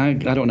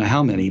 I don't know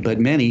how many, but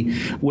many,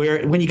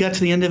 where when you got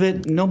to the end of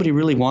it, nobody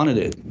really wanted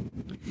it.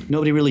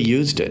 Nobody really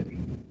used it,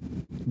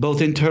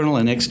 both internal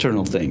and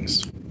external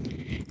things.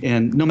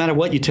 And no matter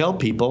what you tell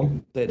people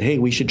that, hey,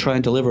 we should try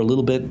and deliver a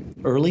little bit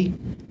early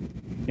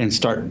and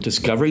start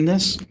discovering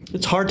this,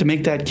 it's hard to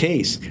make that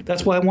case.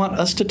 That's why I want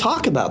us to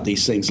talk about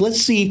these things. Let's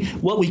see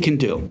what we can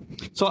do.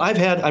 So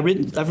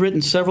I've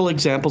written several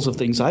examples of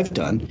things I've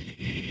done,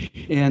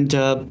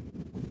 and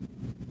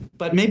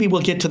but maybe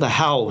we'll get to the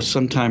how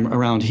sometime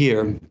around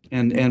here,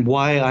 and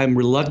why I'm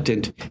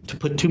reluctant to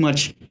put too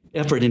much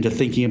effort into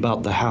thinking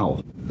about the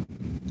how.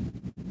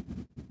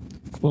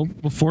 Well,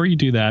 before you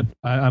do that,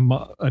 I'm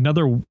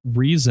another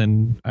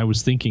reason I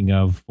was thinking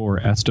of for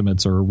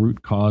estimates, or a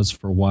root cause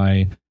for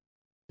why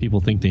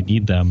people think they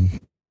need them,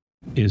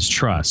 is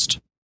trust.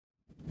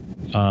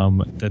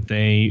 That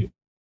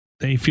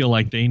they feel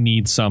like they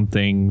need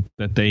something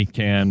that they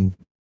can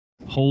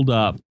hold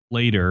up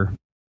later,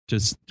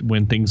 just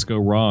when things go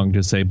wrong,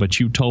 to say, but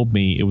you told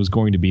me it was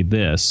going to be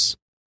this.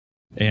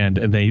 and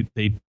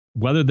they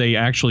whether they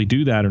actually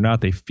do that or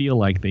not, they feel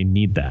like they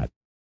need that.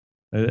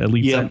 At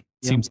least that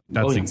seems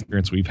that's the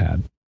experience we've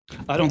had.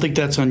 I don't think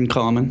that's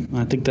uncommon.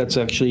 I think that's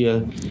actually a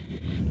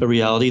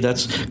reality.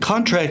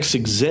 Contracts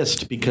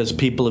exist because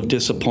people have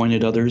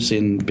disappointed others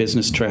in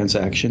business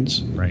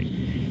transactions. Right.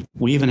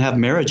 We even have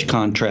marriage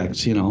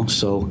contracts,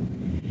 so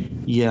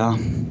yeah,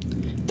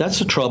 that's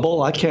the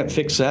trouble. I can't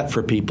fix that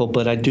for people,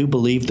 but I do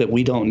believe that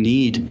we don't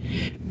need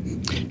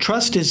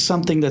trust is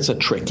something that's a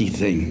tricky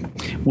thing.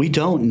 We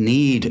don't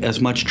need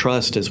as much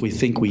trust as we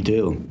think we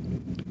do.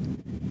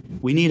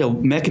 We need a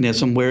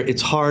mechanism where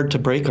it's hard to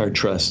break our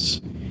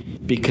trusts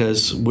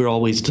because we're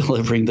always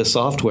delivering the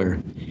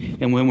software.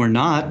 And when we're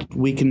not,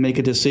 we can make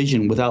a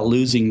decision without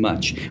losing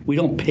much. We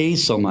don't pay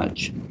so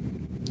much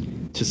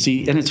to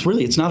see. And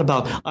it's not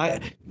about,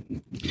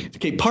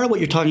 part of what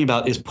you're talking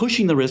about is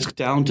pushing the risk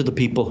down to the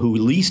people who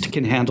least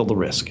can handle the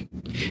risk.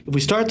 If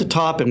we start at the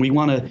top and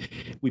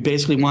we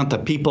basically want the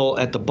people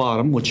at the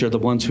bottom, which are the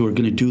ones who are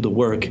going to do the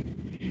work,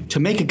 to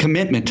make a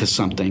commitment to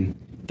something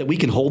that we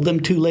can hold them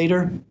to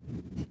later,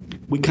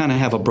 we kind of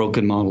have a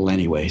broken model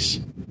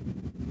anyways.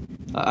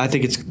 I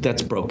think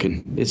that's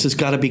broken. It's just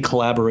got to be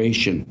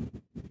collaboration.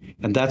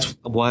 And that's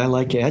why I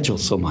like Agile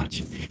so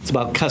much. It's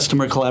about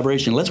customer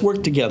collaboration. Let's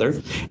work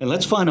together and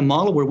let's find a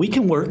model where we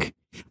can work,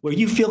 where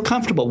you feel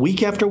comfortable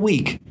week after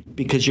week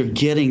because you're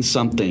getting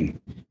something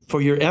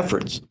for your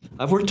efforts.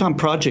 I've worked on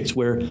projects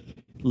where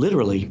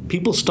literally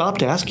people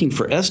stopped asking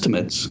for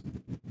estimates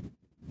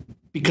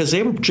because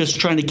they were just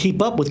trying to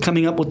keep up with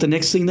coming up with the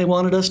next thing they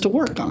wanted us to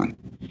work on.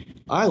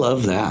 I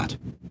love that.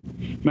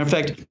 Matter of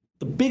fact,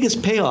 the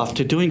biggest payoff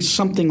to doing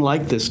something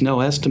like this no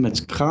estimates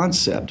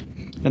concept,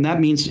 and that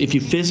means if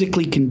you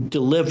physically can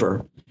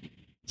deliver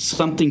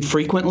something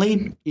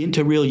frequently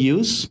into real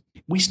use,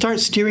 we start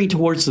steering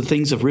towards the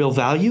things of real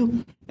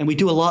value, and we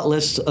do a lot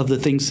less of the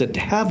things that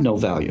have no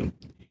value.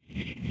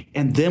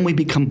 And then we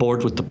become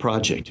bored with the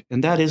project.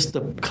 And that is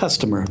the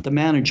customer, the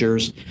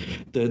managers,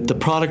 the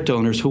product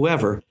owners,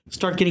 whoever,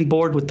 start getting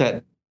bored with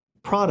that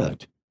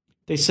product.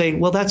 They say,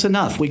 well, that's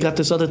enough. We got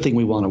this other thing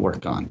we want to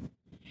work on.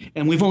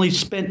 And we've only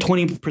spent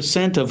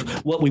 20%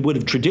 of what we would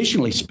have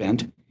traditionally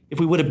spent if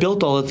we would have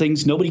built all the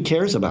things nobody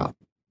cares about.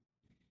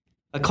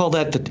 I call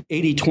that the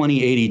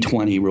 80-20,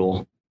 80-20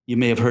 rule. You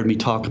may have heard me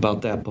talk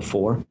about that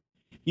before.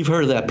 You've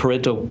heard of that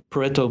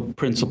Pareto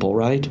principle,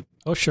 right?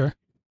 Oh, sure.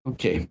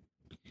 Okay.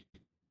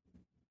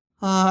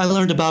 I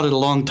learned about it a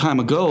long time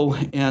ago,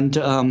 and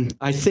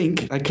I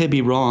think, I could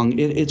be wrong,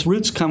 its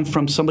roots come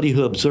from somebody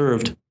who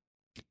observed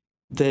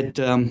that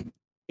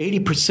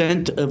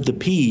 80% of the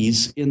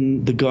peas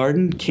in the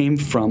garden came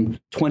from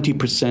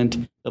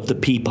 20% of the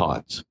pea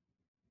pods.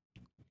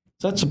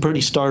 So that's a pretty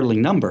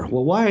startling number.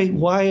 Well,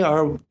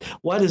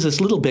 why does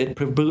this little bit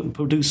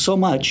produce so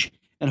much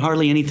and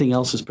hardly anything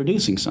else is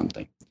producing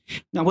something?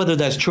 Now, whether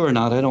that's true or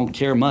not, I don't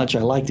care much. I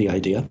like the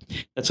idea.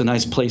 That's a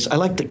nice place. I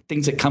like the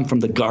things that come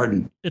from the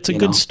garden. It's a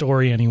good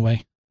story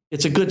anyway.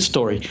 It's a good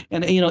story.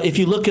 And, if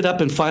you look it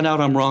up and find out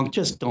I'm wrong,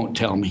 just don't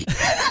tell me.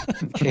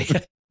 Okay.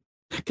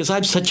 Because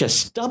I'm such a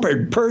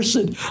stubborn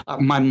person.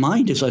 My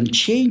mind is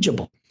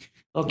unchangeable.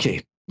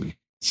 Okay.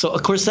 So,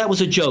 of course, that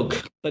was a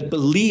joke. But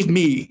believe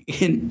me,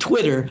 in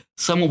Twitter,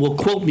 someone will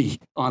quote me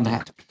on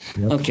that.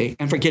 Yep. Okay.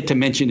 And forget to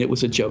mention it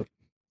was a joke.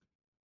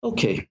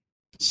 Okay.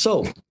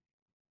 So,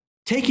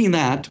 taking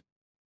that,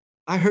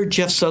 I heard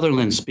Jeff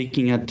Sutherland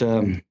speaking at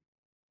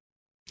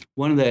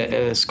one of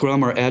the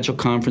Scrum or Agile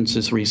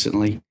conferences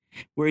recently,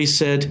 where he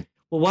said,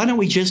 well, why don't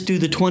we just do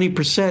the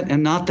 20%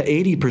 and not the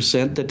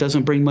 80% that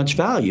doesn't bring much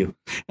value?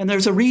 And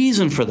there's a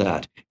reason for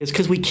that. It's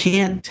because we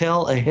can't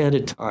tell ahead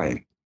of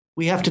time.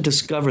 We have to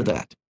discover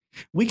that.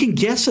 We can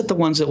guess at the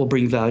ones that will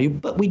bring value,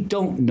 but we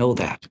don't know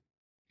that.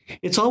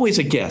 It's always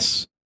a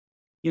guess.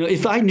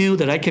 If I knew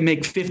that I can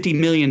make $50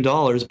 million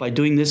by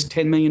doing this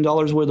 $10 million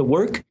worth of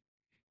work,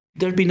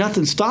 there'd be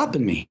nothing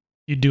stopping me.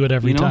 You'd do it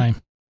every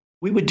time.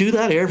 We would do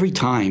that every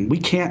time. We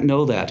can't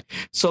know that.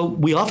 So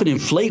we often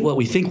inflate what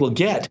we think we'll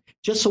get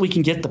just so we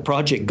can get the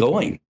project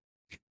going.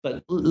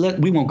 But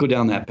we won't go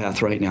down that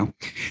path right now.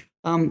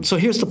 So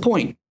here's the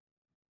point.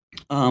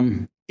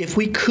 If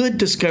we could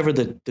discover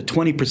the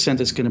 20%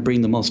 that's going to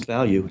bring the most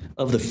value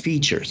of the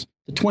features,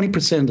 the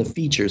 20% of the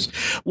features,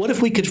 what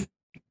if we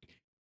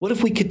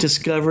could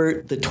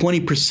discover the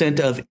 20%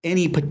 of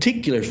any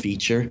particular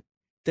feature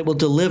that will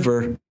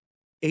deliver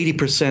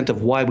 80%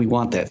 of why we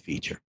want that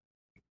feature?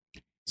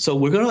 So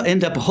we're going to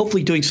end up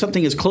hopefully doing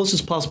something as close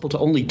as possible to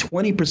only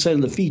 20%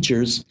 of the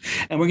features,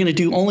 and we're going to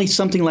do only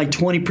something like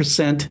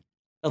 20%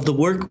 of the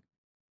work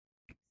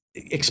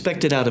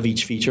expected out of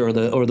each feature,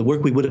 or the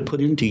work we would have put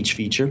into each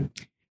feature.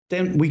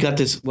 Then we got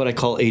this, what I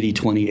call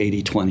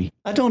 80-20, 80-20.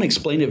 I don't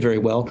explain it very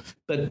well,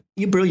 but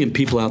you brilliant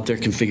people out there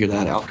can figure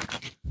that out.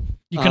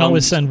 You can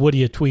always send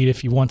Woody a tweet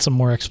if you want some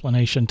more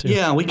explanation too.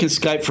 Yeah, we can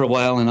Skype for a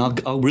while, and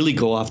I'll really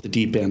go off the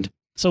deep end.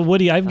 So,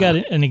 Woody, I've got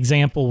an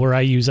example where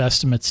I use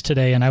estimates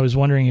today, and I was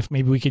wondering if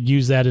maybe we could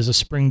use that as a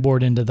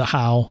springboard into the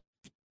how.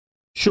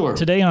 Sure.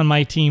 Today on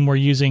my team, we're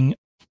using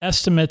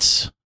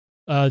estimates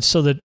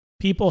so that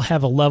people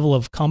have a level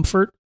of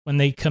comfort when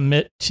they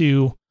commit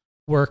to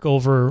work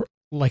over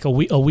like a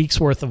week's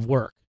worth of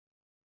work.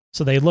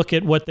 So they look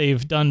at what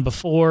they've done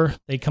before,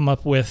 they come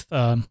up with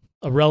a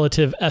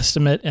relative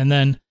estimate, and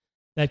then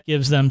that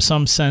gives them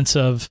some sense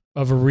of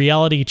a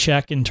reality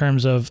check in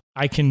terms of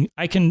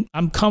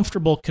I'm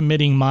comfortable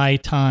committing my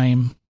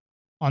time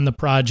on the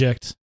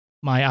project,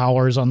 my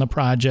hours on the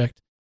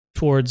project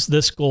towards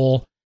this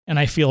goal, and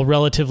I feel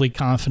relatively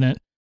confident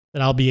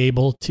that I'll be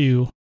able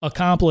to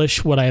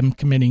accomplish what I'm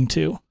committing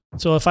to.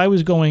 So if I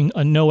was going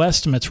a no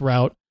estimates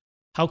route,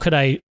 how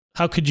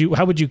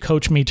would you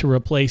coach me to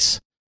replace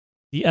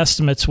the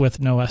estimates with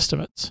no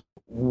estimates?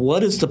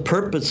 What is the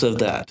purpose of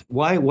that?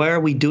 Why are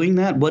we doing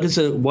that?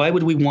 Why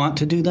would we want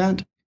to do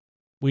that?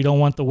 We don't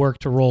want the work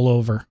to roll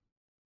over.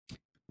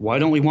 Why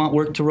don't we want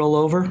work to roll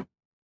over?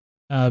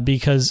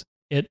 Because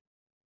it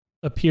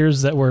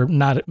appears that we're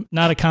not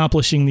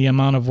accomplishing the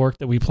amount of work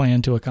that we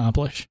plan to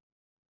accomplish.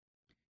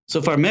 So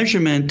if our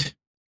measurement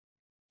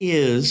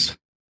is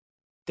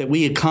that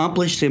we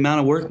accomplish the amount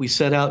of work we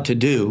set out to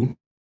do,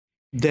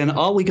 then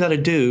all we got to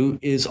do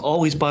is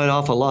always bite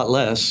off a lot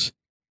less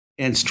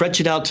and stretch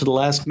it out to the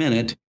last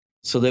minute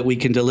so that we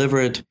can deliver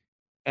it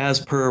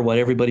as per what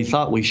everybody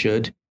thought we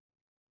should.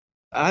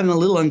 I'm a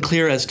little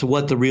unclear as to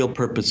what the real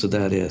purpose of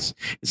that is.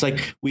 It's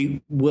like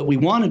what we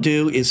want to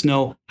do is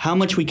know how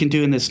much we can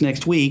do in this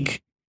next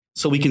week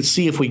so we can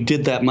see if we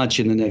did that much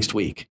in the next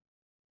week.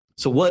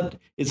 So what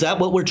is that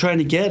what we're trying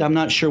to get? I'm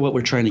not sure what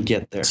we're trying to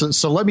get there.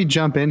 So let me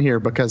jump in here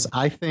because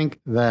I think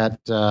that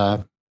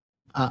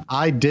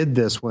I did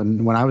this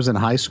when I was in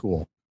high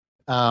school.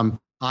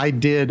 I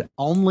did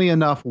only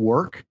enough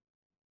work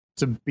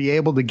to be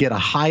able to get a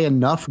high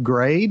enough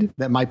grade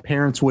that my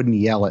parents wouldn't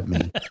yell at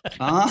me.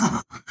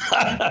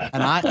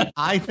 And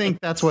I think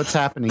that's what's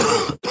happening.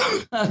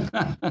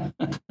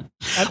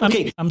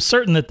 I'm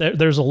certain that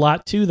there's a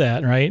lot to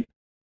that, right?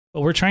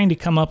 But we're trying to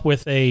come up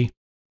with an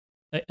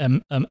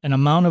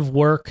amount of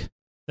work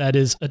that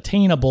is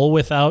attainable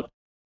without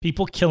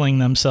people killing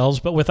themselves,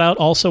 but without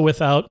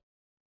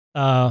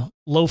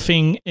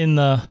loafing in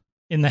the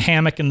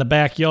hammock in the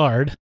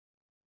backyard.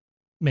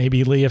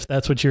 Maybe, Lee, if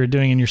that's what you were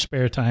doing in your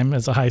spare time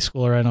as a high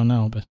schooler, I don't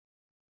know, but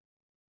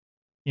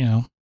you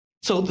know.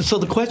 So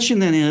the question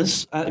then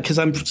is, because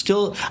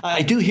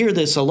I do hear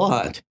this a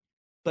lot,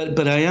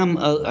 but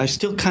I'm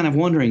still kind of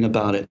wondering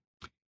about it.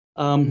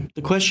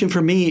 The question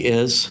for me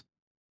is,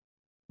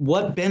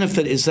 what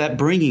benefit is that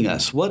bringing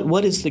us?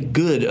 What is the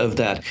good of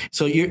that?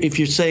 So if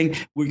you're saying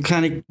we're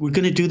going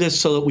to do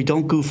this so that we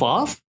don't goof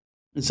off,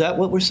 is that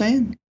what we're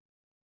saying?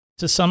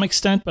 To some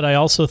extent, but I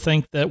also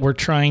think that we're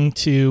trying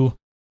to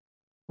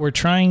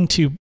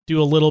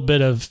do a little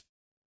bit of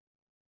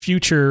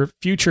future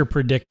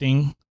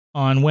predicting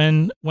on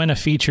when a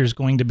feature is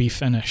going to be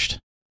finished.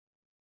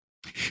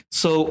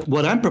 So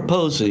what I'm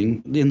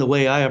proposing in the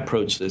way I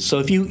approach this, so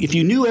if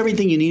you knew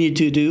everything you needed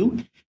to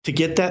do to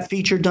get that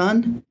feature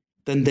done,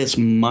 then this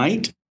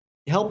might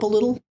help a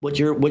little, what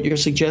you're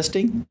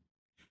suggesting.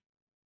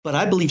 But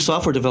I believe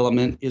software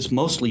development is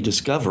mostly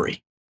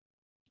discovery.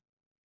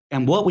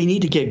 And what we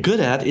need to get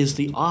good at is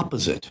the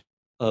opposite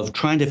of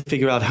trying to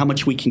figure out how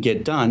much we can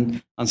get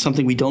done on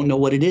something we don't know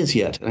what it is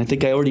yet. And I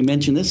think I already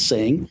mentioned this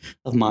saying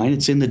of mine.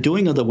 It's in the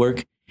doing of the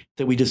work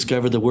that we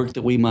discover the work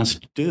that we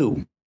must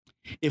do.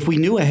 If we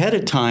knew ahead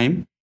of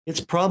time,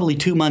 it's probably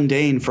too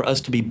mundane for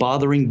us to be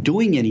bothering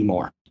doing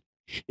anymore.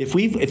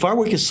 If our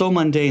work is so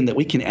mundane that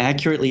we can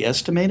accurately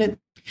estimate it,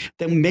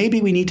 then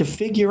maybe we need to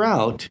figure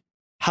out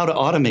how to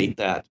automate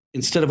that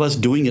instead of us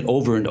doing it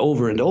over and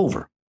over and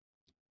over.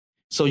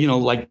 So,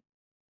 like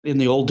in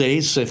the old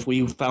days, if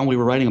we found we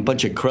were writing a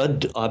bunch of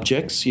CRUD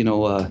objects,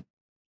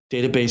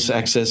 database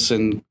access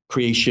and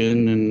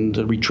creation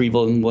and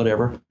retrieval and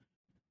whatever,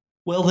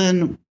 well,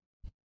 then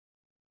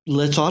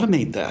let's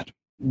automate that.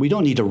 We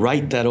don't need to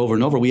write that over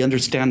and over. We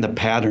understand the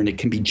pattern. It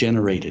can be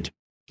generated.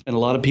 And a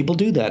lot of people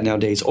do that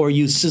nowadays, or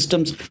use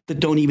systems that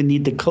don't even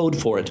need the code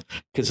for it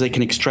because they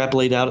can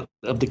extrapolate out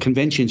of the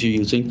conventions you're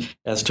using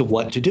as to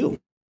what to do.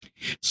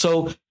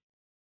 So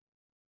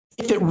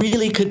if it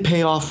really could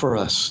pay off for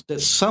us,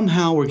 that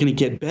somehow we're going to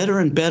get better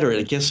and better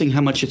at guessing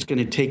how much it's going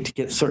to take to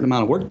get a certain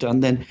amount of work done,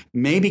 then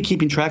maybe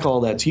keeping track of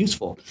all that's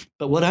useful.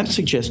 But what I'm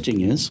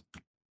suggesting is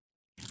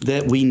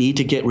that we need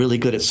to get really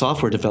good at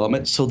software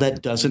development so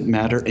that doesn't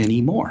matter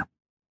anymore.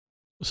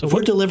 So if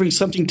we're delivering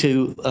something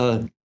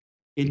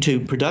into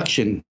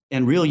production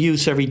and real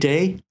use every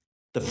day,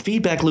 the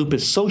feedback loop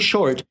is so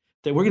short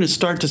that we're going to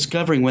start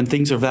discovering when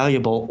things are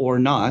valuable or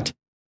not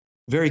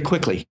very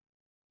quickly.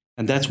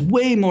 And that's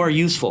way more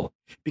useful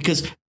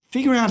because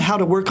figuring out how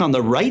to work on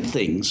the right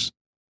things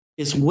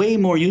is way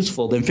more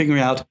useful than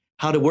figuring out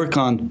how to work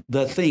on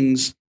the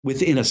things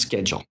within a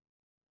schedule.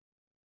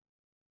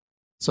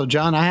 So,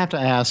 John, I have to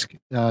ask,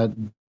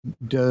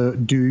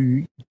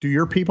 do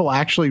your people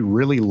actually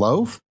really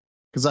loaf?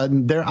 Because I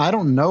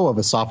don't know of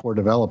a software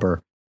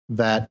developer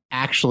that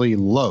actually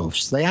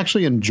loafs. They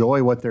actually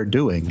enjoy what they're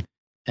doing.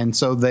 And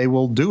so they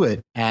will do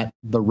it at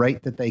the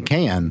rate that they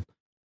can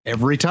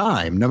every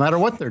time, no matter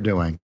what they're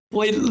doing.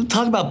 Boy,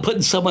 talk about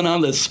putting someone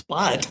on the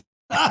spot.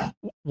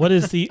 What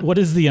is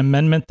the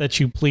amendment that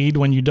you plead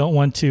when you don't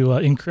want to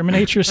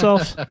incriminate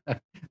yourself?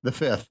 The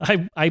fifth.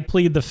 I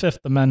plead the Fifth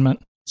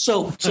Amendment.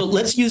 So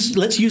let's use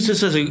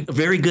this as a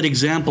very good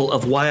example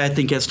of why I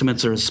think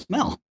estimates are a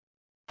smell.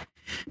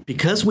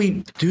 Because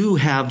we do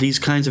have these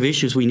kinds of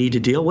issues we need to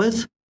deal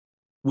with,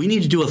 we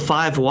need to do a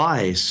 5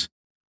 whys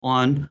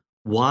on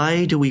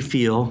why do we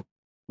feel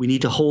we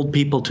need to hold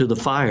people to the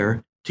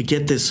fire to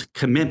get this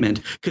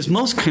commitment. Because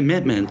most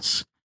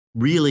commitments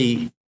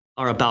really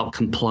are about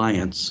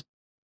compliance.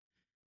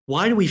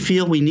 Why do we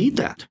feel we need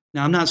that?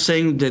 Now, I'm not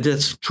saying that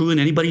that's true in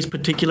anybody's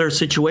particular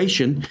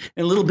situation.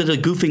 And a little bit of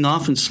goofing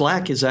off and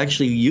slack is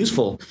actually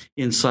useful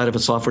inside of a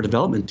software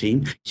development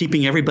team.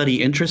 Keeping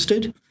everybody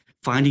interested,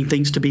 finding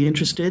things to be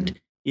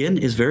interested in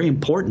is very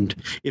important.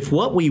 If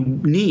what we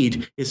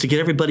need is to get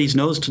everybody's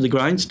nose to the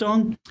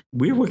grindstone,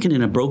 we're working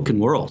in a broken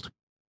world.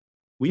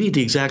 We need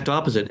the exact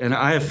opposite. And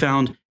I have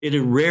found it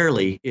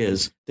rarely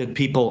is that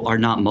people are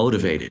not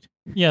motivated.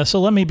 Yeah, so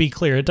let me be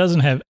clear. It doesn't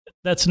have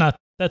that's not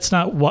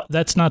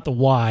the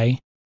why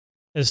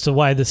as to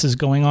why this is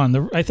going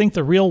on. I think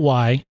the real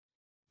why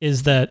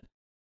is that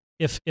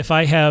if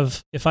I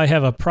have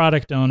a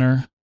product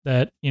owner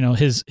that, you know,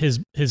 his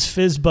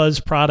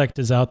FizzBuzz product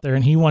is out there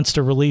and he wants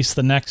to release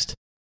the next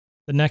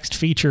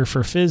feature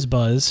for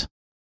FizzBuzz,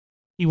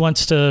 he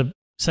wants to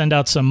send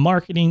out some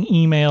marketing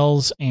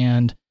emails,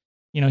 and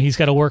you know, he's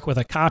got to work with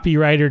a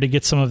copywriter to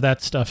get some of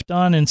that stuff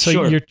done. And so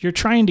Sure. you're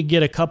trying to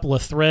get a couple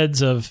of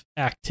threads of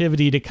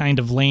activity to kind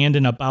of land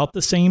in about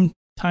the same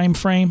time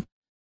frame,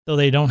 so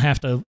they don't have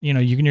to, you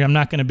know, I'm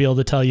not going to be able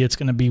to tell you it's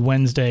going to be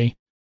Wednesday,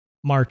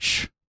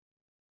 March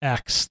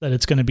X that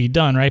it's going to be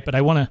done, right? But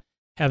I want to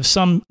have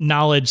some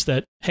knowledge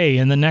that, hey,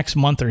 in the next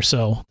month or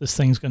so, this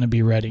thing's going to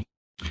be ready.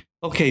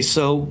 Okay,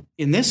 so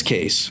in this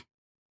case,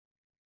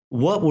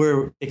 what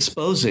we're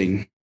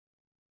exposing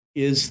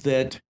is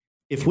that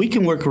if we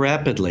can work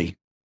rapidly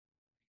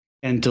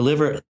and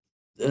deliver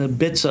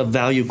bits of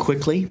value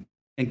quickly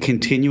and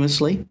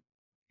continuously,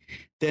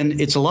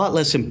 then it's a lot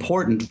less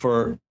important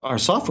for our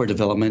software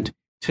development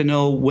to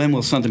know when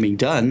will something be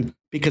done,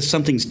 because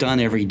something's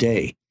done every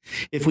day.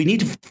 If we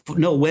need to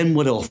know when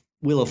will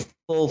a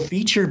full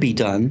feature be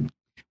done,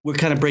 we're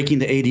kind of breaking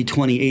the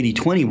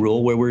 80-20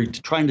 rule, where we're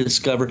trying to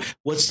discover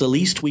what's the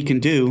least we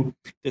can do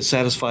that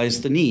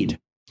satisfies the need.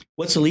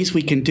 What's the least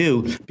we can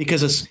do?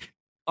 Because it's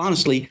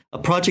honestly, a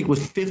project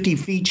with 50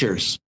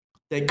 features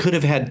that could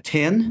have had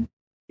 10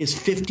 is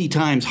 50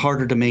 times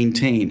harder to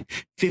maintain,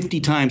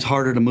 50 times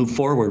harder to move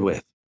forward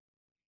with.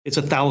 It's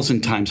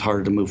 1,000 times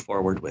harder to move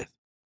forward with.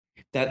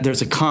 That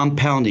there's a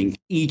compounding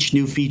each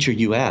new feature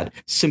you add.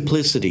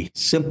 Simplicity,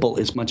 simple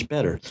is much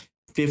better.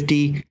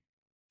 50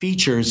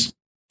 features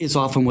is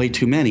often way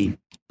too many.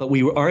 But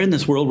we are in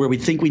this world where we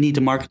think we need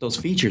to market those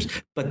features,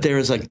 but there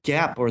is a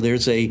gap, or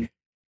there's a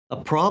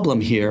problem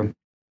here,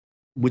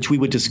 which we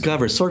would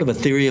discover, sort of a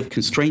theory of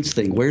constraints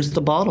thing. Where's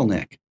the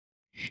bottleneck?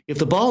 If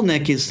the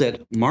bottleneck is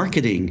that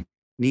marketing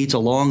needs a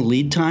long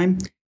lead time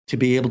to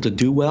be able to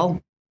do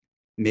well,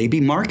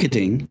 maybe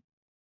marketing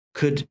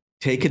could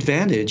take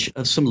advantage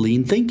of some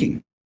lean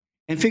thinking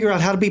and figure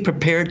out how to be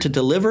prepared to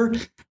deliver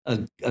a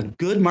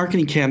good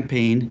marketing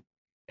campaign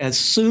as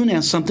soon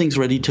as something's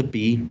ready to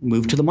be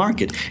moved to the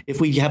market. If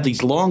we have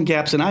these long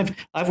gaps, and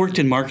I've worked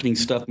in marketing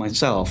stuff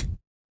myself,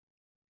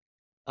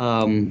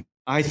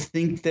 I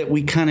think that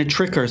we kind of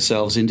trick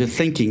ourselves into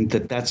thinking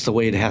that that's the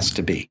way it has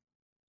to be.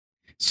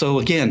 So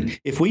again,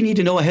 if we need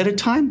to know ahead of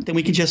time, then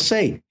we can just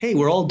say, hey,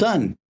 we're all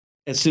done.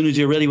 As soon as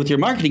you're ready with your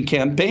marketing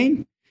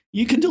campaign,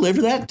 you can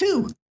deliver that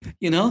too.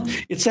 You know,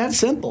 it's that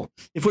simple.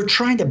 If we're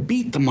trying to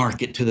beat the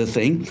market to the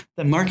thing,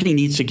 then marketing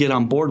needs to get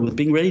on board with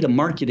being ready to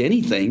market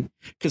anything,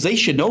 because they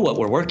should know what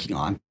we're working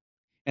on.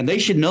 And they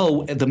should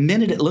know the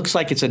minute it looks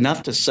like it's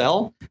enough to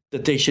sell,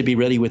 that they should be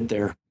ready with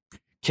their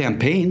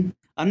campaign.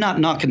 I'm not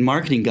knocking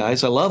marketing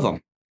guys. I love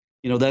them.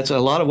 You know, that's a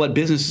lot of what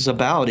business is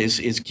about,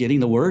 is getting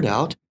the word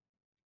out.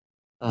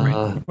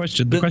 Right.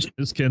 The question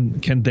is,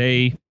 can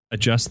they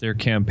adjust their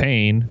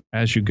campaign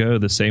as you go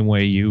the same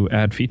way you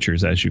add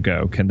features as you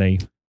go? Can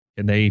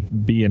they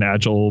be an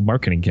agile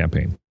marketing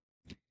campaign?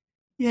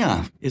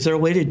 Yeah. Is there a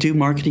way to do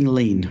marketing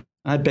lean?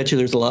 I bet you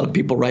there's a lot of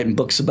people writing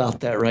books about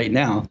that right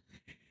now.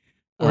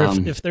 Or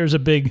if there's a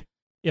big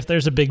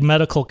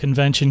medical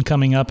convention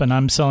coming up and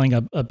I'm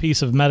selling a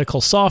piece of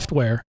medical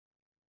software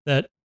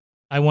that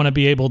I want to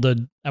be able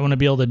to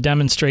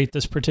demonstrate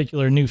this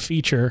particular new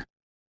feature.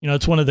 You know,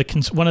 it's one of the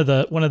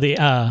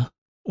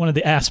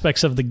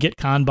aspects of the Git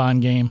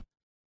Kanban game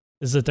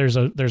is that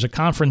there's a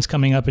conference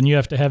coming up and you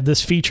have to have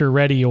this feature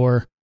ready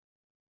or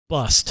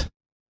bust.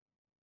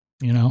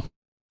 You know,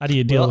 how do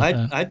you deal with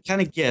that? I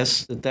kind of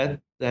guess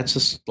that's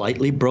a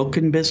slightly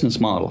broken business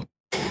model.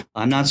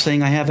 I'm not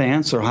saying I have an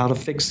answer how to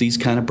fix these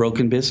kind of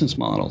broken business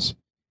models,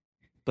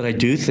 but I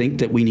do think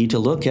that we need to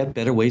look at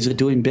better ways of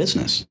doing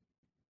business.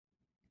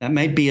 That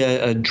might be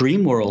a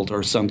dream world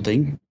or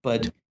something,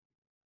 but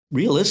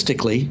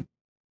realistically,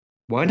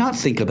 why not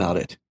think about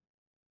it?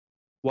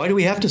 Why do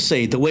we have to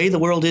say the way the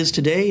world is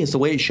today is the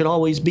way it should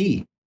always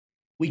be?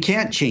 We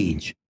can't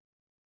change.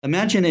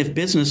 Imagine if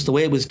business, the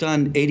way it was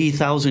done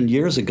 80,000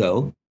 years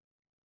ago,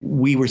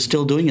 we were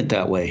still doing it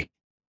that way.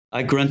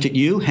 I grunt at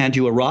you, hand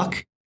you a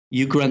rock,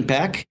 you grunt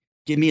back,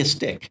 give me a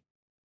stick.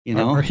 You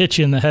know, or hit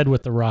you in the head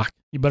with the rock.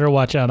 You better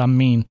watch out. I'm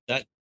mean.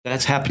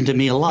 That's happened to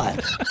me a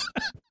lot.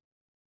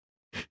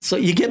 So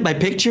you get my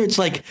picture. It's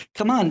like,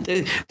 come on,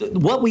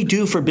 what we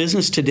do for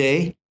business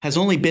today has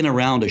only been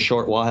around a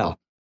short while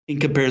in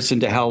comparison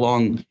to how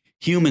long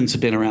humans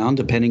have been around,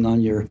 depending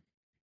on your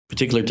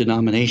particular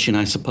denomination,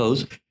 I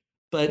suppose.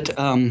 But,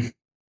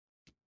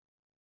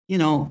 you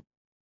know,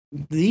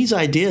 these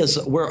ideas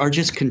are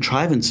just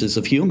contrivances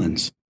of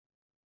humans.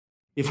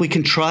 If we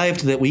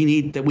contrived that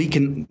we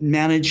can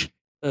manage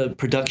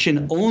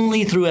production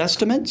only through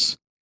estimates,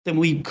 then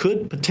we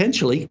could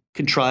potentially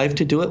contrive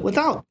to do it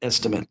without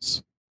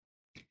estimates.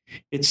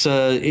 It's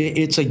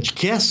a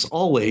guess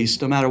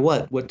always, no matter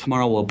what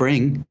tomorrow will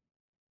bring.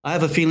 I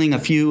have a feeling I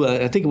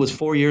think it was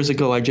 4 years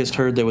ago, I just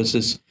heard there was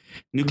this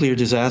nuclear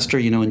disaster,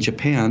 in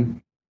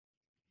Japan.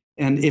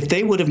 And if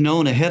they would have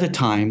known ahead of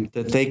time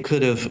that they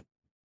could have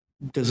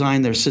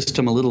designed their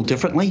system a little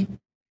differently,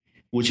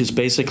 which is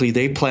basically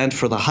they planned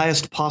for the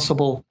highest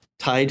possible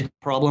tide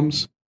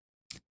problems,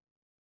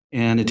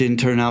 and it didn't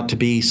turn out to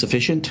be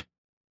sufficient.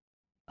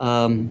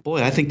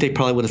 I think they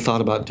probably would have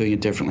thought about doing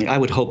it differently. I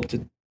would hope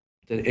that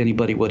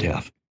anybody would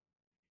have.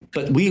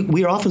 But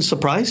we are often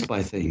surprised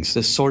by things,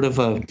 this sort of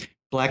a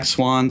black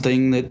swan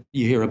thing that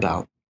you hear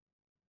about.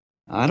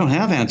 I don't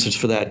have answers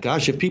for that.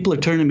 Gosh, if people are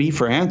turning to me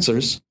for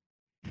answers,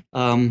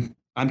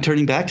 I'm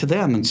turning back to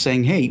them and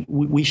saying, hey,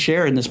 we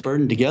share in this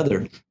burden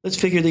together. Let's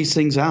figure these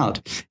things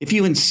out. If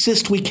you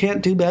insist we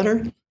can't do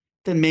better,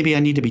 then maybe I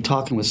need to be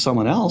talking with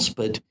someone else,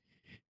 but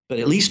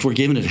at least we're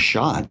giving it a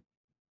shot.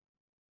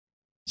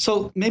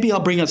 So maybe I'll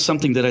bring up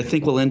something that I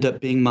think will end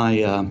up being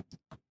my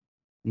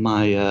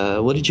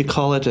what did you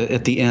call it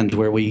at the end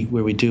where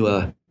we do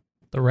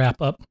the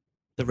wrap up.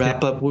 The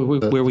wrap up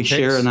where we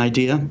share an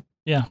idea.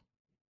 Yeah.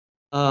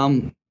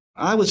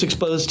 I was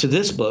exposed to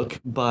this book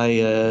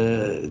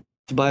by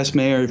Tobias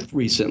Mayer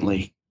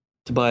recently.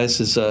 Tobias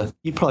is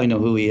you probably know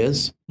who he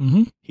is.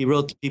 Mm-hmm. He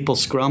wrote the People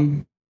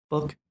Scrum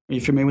book. Are you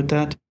familiar with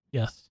that?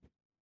 Yes.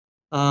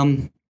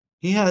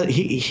 He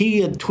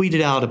had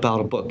tweeted out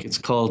about a book. It's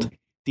called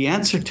The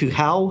Answer to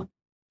How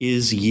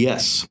is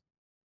Yes.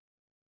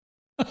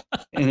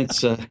 And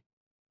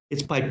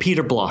it's by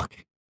Peter Block.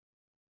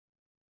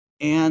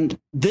 And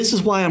this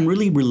is why I'm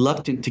really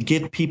reluctant to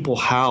give people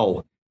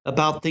how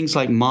about things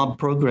like mob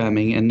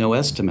programming and no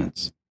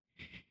estimates.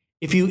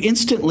 If you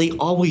instantly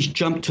always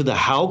jump to the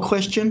how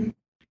question,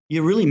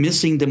 you're really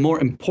missing the more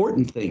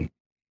important thing,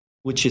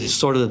 which is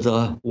sort of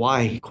the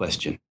why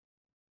question.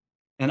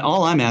 And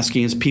all I'm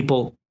asking is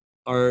people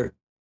are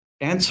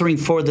answering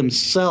for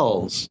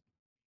themselves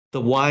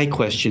the why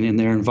question in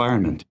their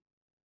environment.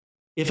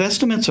 If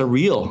estimates are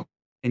real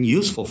and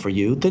useful for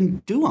you,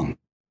 then do them.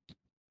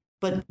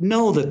 But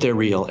know that they're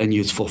real and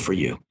useful for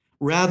you,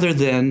 rather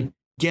than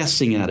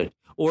guessing at it.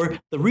 Or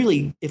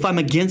if I'm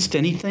against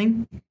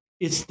anything,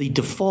 it's the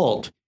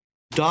default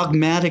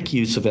dogmatic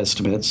use of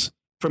estimates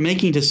for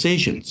making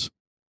decisions.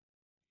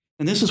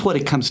 And this is what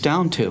it comes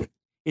down to.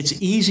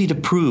 It's easy to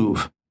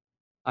prove,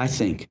 I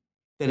think,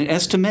 that an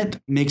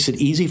estimate makes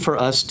it easy for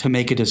us to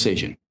make a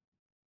decision.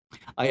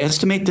 I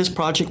estimate this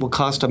project will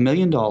cost $1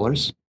 million,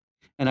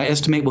 and I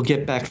estimate we'll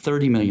get back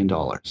 $30 million.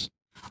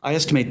 I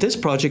estimate this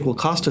project will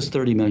cost us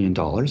 $30 million,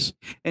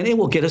 and it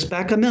will get us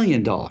back $1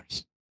 million.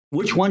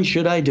 Which one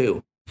should I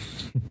do?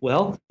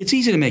 Well, it's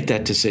easy to make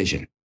that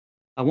decision.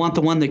 I want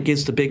the one that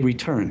gives the big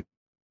return.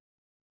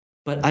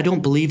 But I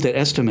don't believe that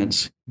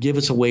estimates give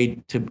us a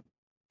way to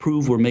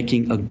prove we're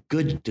making a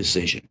good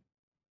decision.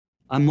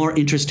 I'm more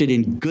interested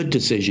in good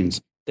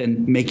decisions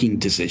than making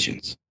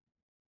decisions.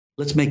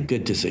 Let's make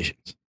good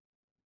decisions.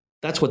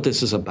 That's what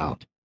this is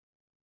about.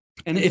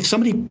 And if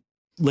somebody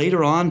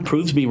later on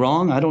proves me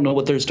wrong, I don't know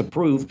what there's to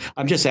prove.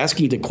 I'm just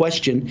asking the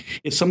question.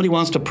 If somebody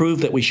wants to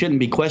prove that we shouldn't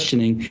be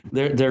questioning,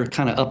 they're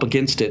kind of up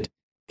against it,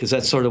 because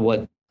that's sort of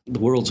what the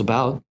world's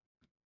about.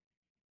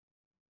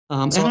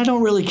 And I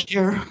don't really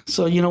care.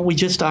 So,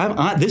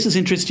 this is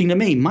interesting to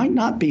me. Might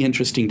not be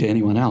interesting to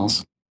anyone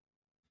else.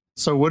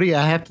 So, Woody,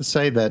 I have to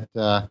say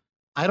that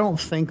I don't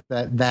think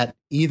that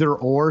either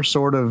or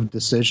sort of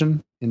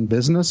decision in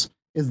business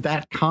is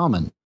that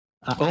common.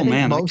 I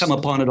come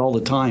upon it all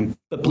the time.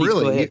 But please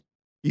go ahead.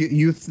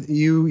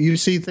 You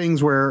see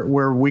things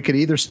where we could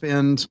either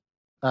spend.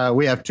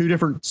 We have two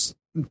different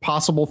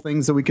possible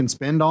things that we can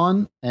spend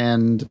on,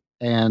 and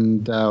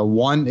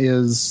one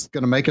is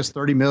going to make us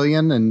 $30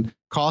 million and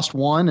cost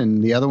one,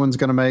 and the other one's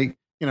going to make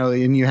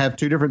and you have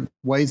two different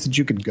ways that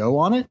you could go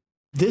on it.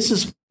 This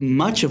is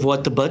much of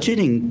what the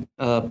budgeting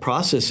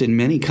process in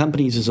many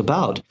companies is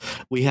about.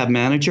 We have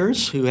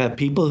managers who have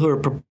people who are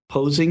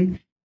proposing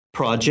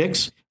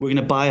projects. We're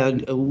going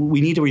to we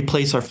need to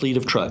replace our fleet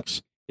of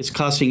trucks. It's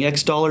costing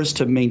X dollars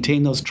to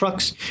maintain those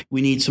trucks.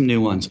 We need some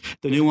new ones.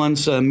 The new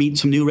ones meet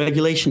some new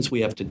regulations we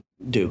have to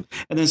do.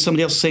 And then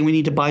somebody else is saying we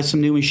need to buy some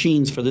new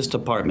machines for this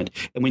department,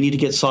 and we need to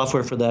get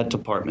software for that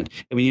department,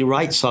 and we need to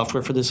write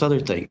software for this other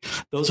thing.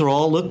 Those are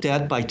all looked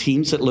at by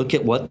teams that look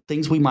at what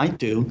things we might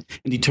do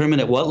and determine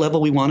at what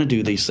level we want to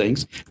do these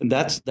things. And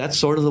that's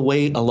sort of the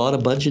way a lot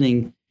of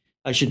budgeting,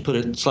 I should put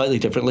it slightly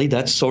differently,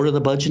 that's sort of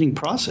the budgeting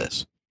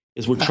process,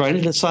 is we're trying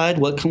to decide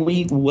what are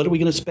we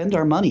going to spend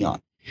our money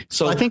on.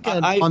 So I think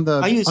on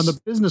the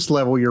business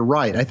level, you're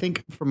right. I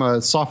think from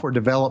a software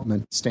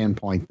development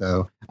standpoint,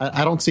 though,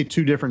 I don't see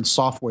two different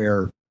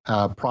software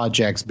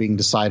projects being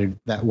decided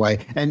that way.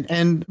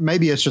 And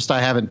maybe it's just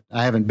I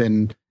haven't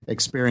been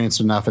experienced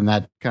enough in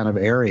that kind of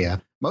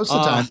area. Most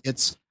of the time,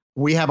 it's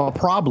we have a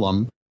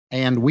problem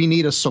and we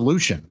need a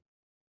solution,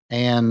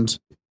 and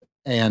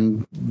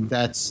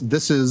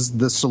this is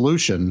the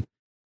solution,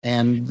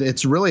 and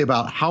it's really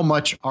about how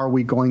much are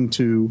we going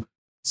to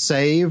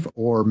save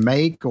or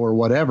make or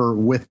whatever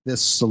with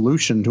this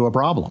solution to a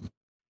problem.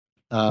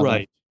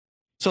 Right.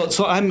 So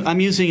I'm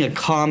using a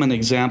common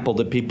example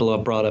that people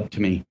have brought up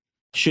to me.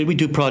 Should we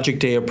do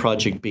project A or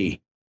project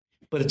B?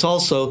 But it's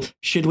also,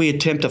 should we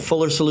attempt a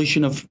fuller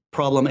solution of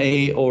problem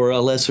A or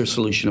a lesser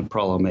solution of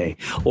problem A?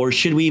 Or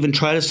should we even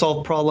try to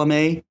solve problem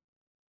A?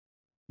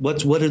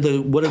 What are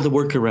the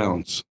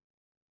workarounds?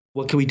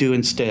 What can we do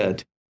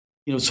instead?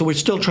 So we're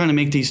still trying to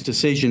make these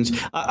decisions.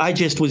 I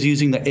just was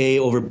using the A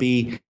over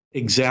B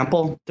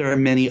example. There are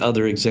many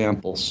other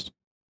examples.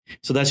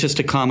 So that's just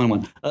a common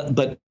one.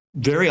 But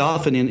very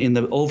often in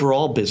the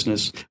overall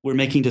business, we're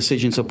making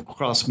decisions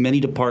across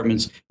many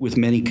departments with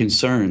many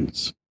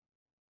concerns.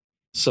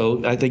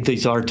 So I think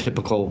these are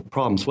typical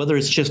problems, whether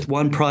it's just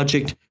one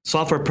project,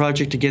 software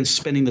project against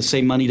spending the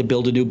same money to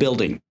build a new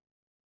building,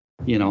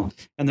 and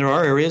there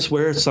are areas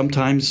where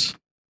sometimes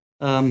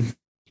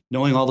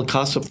knowing all the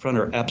costs up front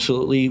are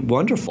absolutely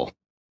wonderful.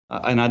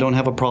 And I don't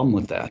have a problem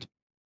with that.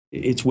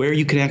 It's where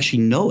you can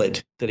actually know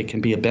it that it can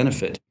be a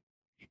benefit.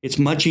 It's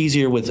much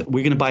easier we're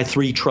going to buy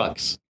 3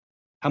 trucks.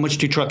 How much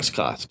do trucks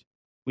cost?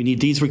 We need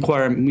these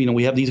requirements.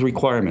 We have these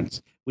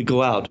requirements. We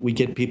go out, we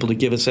get people to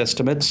give us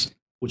estimates,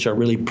 which are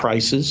really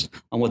prices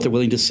on what they're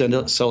willing to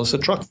sell us a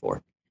truck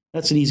for.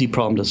 That's an easy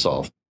problem to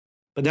solve.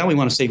 But now we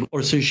want to say,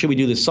 so should we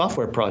do this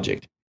software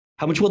project?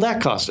 How much will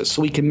that cost us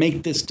so we can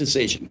make this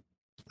decision?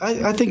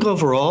 I think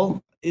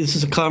overall, this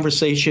is a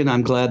conversation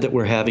I'm glad that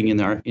we're having in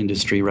our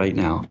industry right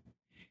now.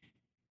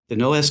 The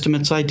no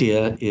estimates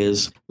idea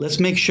is, let's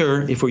make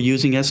sure if we're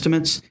using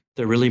estimates,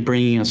 they're really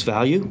bringing us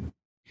value.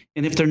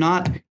 And if they're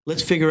not,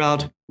 let's figure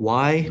out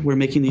why we're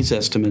making these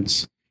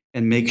estimates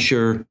and make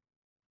sure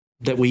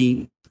that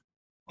we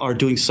are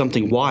doing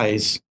something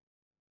wise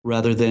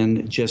rather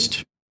than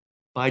just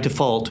by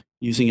default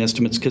using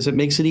estimates, because it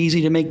makes it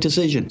easy to make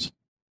decisions.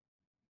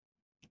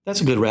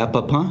 That's a good wrap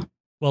up, huh?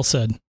 Well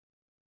said.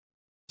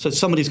 So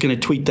somebody's going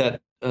to tweet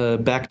that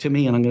back to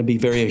me, and I'm going to be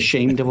very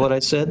ashamed of what I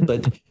said,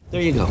 but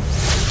there you go.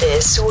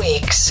 This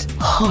week's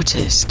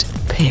hottest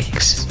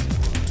picks.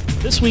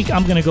 This week,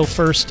 I'm going to go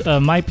first.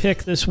 My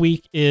pick this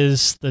week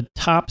is the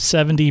top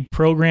 70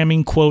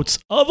 programming quotes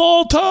of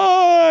all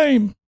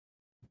time.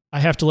 I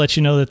have to let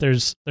you know that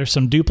there's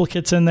some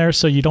duplicates in there,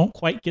 so you don't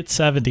quite get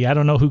 70. I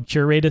don't know who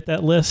curated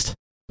that list,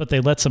 but they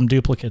let some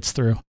duplicates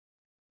through.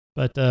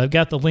 But I've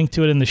got the link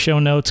to it in the show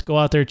notes. Go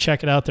out there,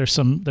 check it out. There's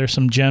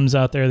some gems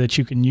out there that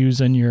you can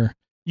use on your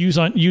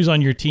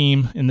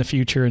team in the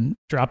future and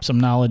drop some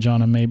knowledge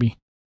on them, maybe.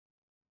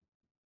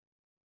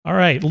 All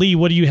right, Lee,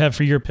 what do you have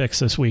for your picks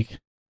this week?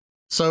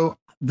 So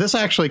this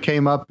actually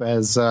came up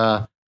as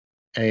a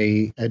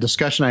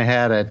discussion I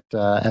had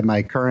at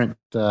my current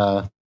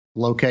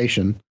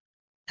location,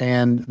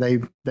 and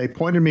they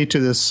pointed me to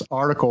this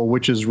article,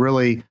 which is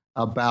really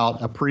about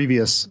a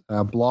previous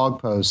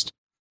blog post.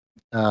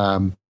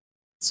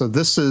 So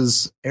this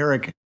is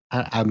Eric.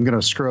 I'm going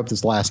to screw up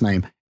this last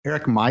name.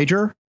 Eric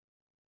Meijer.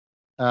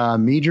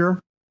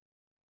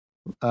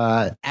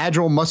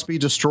 Agile must be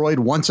destroyed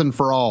once and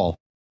for all.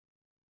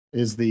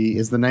 Is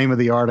the name of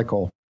the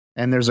article,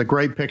 and there's a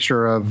great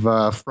picture of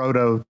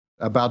Frodo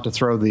about to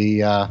throw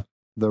the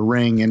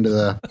ring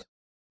into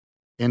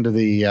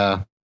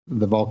the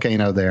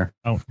volcano there.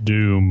 Oh,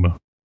 doom!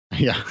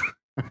 Yeah.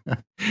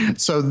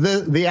 So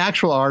the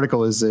actual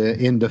article is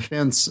in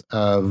defense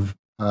of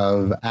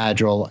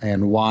Agile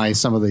and why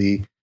some of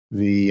the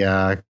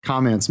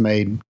comments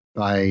made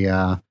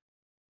by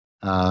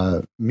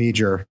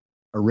Meijer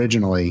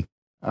originally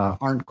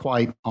aren't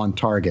quite on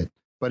target.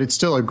 But it's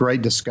still a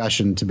great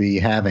discussion to be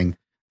having,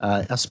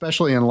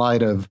 especially in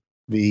light of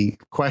the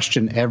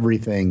question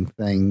everything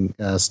thing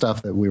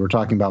stuff that we were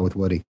talking about with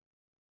Woody.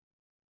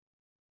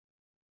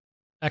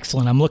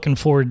 Excellent. I'm looking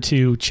forward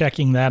to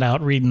checking that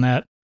out, reading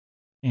that,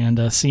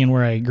 and seeing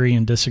where I agree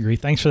and disagree.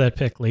 Thanks for that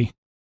pick, Lee.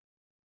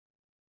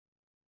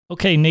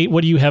 Okay, Nate,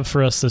 what do you have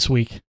for us this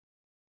week?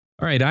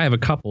 All right, I have a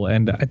couple,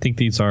 and I think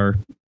these are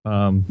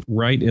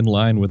right in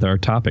line with our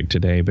topic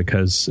today,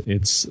 because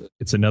it's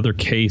another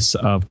case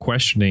of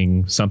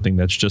questioning something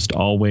that's just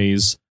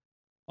always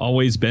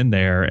always been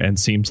there and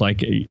seems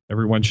like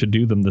everyone should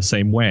do them the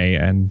same way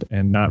and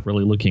not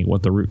really looking at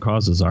what the root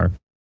causes are.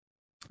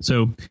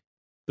 So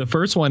the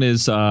first one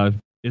is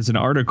an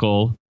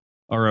article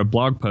or a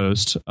blog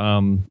post,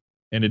 and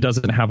it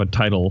doesn't have a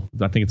title.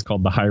 I think it's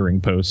called The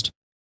Hiring Post,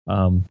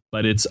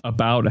 but it's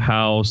about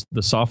how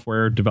the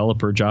software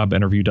developer job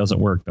interview doesn't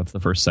work. That's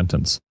the first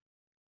sentence.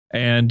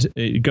 And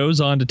it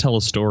goes on to tell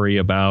a story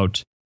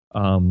about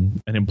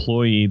an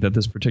employee that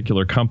this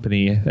particular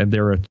company, and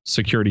they're a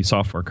security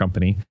software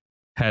company,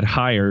 had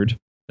hired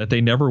that they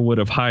never would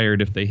have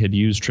hired if they had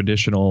used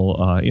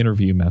traditional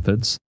interview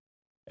methods,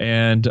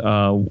 and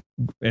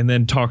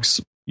then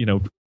talks,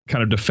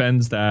 kind of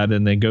defends that,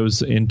 and then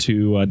goes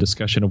into a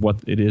discussion of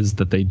what it is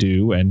that they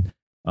do, and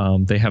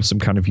they have some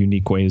kind of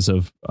unique ways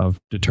of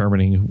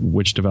determining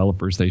which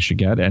developers they should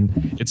get,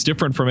 and it's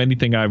different from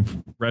anything I've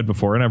read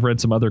before. And I've read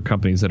some other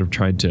companies that have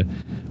tried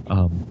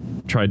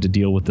to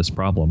deal with this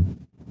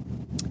problem.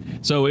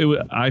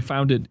 So I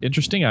found it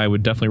interesting. I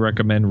would definitely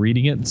recommend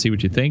reading it and see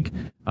what you think.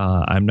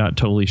 I'm not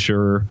totally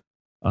sure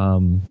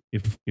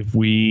if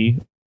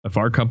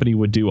our company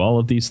would do all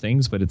of these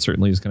things, but it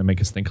certainly is going to make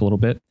us think a little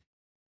bit.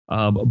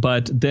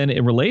 But then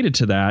related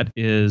to that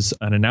is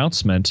an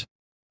announcement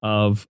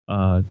of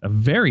a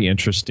very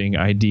interesting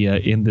idea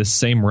in this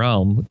same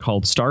realm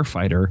called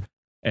Starfighter.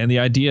 And the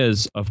idea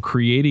is of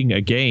creating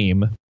a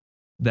game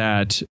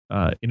that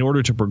in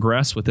order to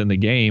progress within the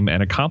game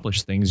and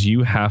accomplish things,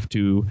 you have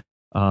to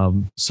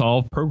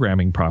solve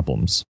programming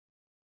problems,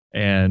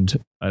 and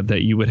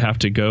that you would have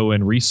to go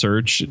and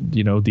research,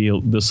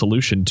 the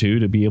solution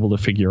to be able to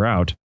figure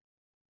out.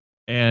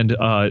 And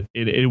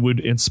it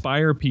would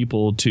inspire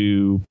people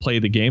to play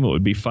the game. It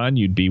would be fun.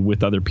 You'd be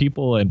with other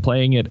people and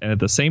playing it. And at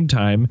the same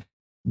time,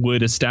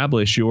 would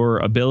establish your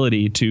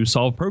ability to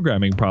solve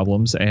programming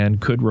problems and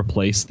could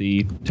replace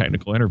the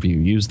technical interview.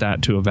 Use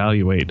that to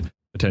evaluate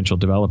potential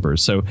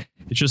developers. So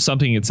it's just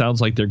something it sounds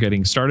like they're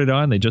getting started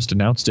on. They just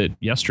announced it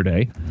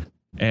yesterday.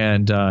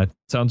 And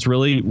sounds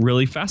really,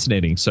 really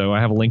fascinating. So I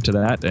have a link to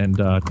that, and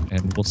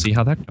we'll see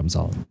how that comes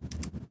on.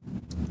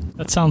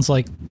 That sounds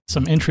like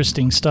some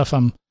interesting stuff.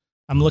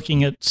 I'm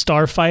looking at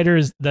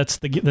Starfighter. That's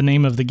the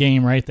name of the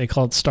game, right? They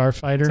call it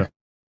Starfighter. So,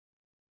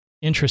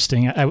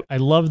 interesting. I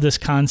love this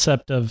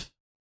concept of.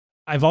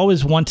 I've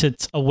always wanted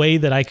a way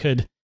that I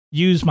could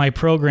use my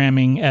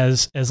programming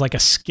as like a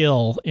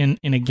skill in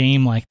a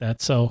game like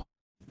that. So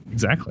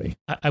exactly.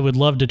 I would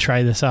love to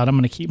try this out. I'm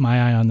going to keep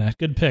my eye on that.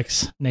 Good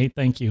picks, Nate.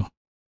 Thank you.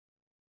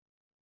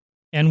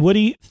 And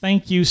Woody,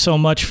 thank you so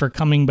much for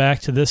coming back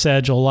to This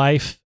Agile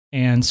Life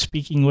and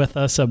speaking with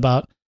us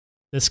about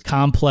this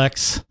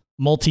complex,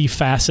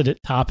 multifaceted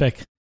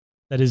topic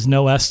that is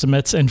no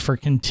estimates, and for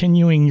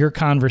continuing your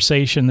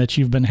conversation that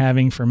you've been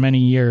having for many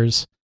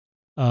years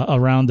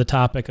around the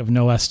topic of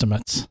no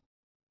estimates.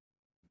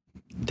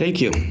 Thank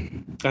you.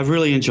 I've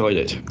really enjoyed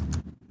it.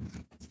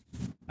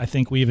 I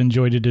think we've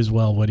enjoyed it as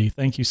well, Woody.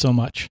 Thank you so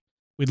much.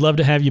 We'd love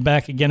to have you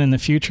back again in the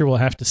future. We'll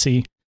have to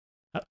see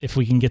if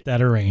we can get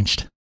that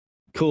arranged.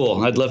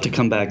 Cool. I'd love to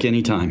come back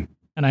anytime.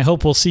 And I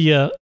hope we'll see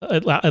you,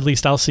 at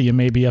least I'll see you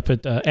maybe up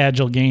at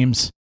Agile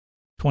Games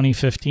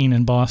 2015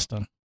 in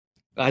Boston.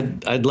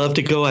 I'd love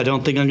to go. I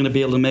don't think I'm going to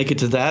be able to make it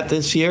to that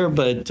this year,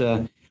 but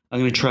I'm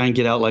going to try and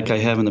get out like I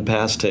have in the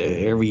past to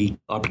every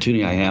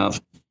opportunity I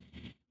have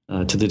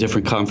to the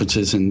different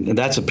conferences. And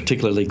that's a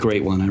particularly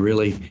great one. I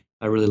really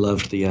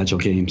loved the Agile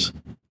Games.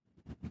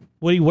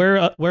 Woody,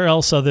 where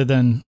else other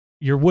than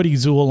your Woody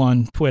Zuhl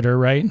on Twitter,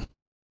 right?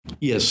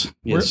 Yes.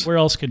 Where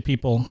else could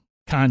people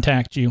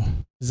contact you?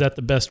 Is that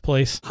the best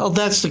place? Oh,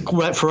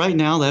 for right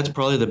now, that's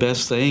probably the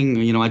best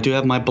thing. I do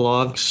have my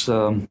blogs,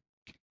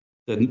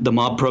 the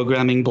mob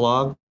programming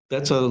blog.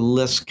 That's a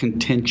less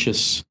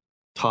contentious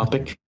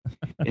topic,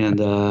 and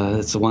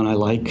it's the one I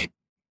like.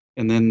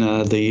 And then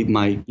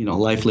my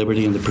Life,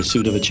 Liberty, and the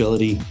Pursuit of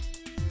Agility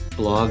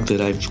blog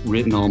that I've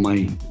written all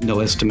my no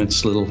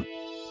estimates little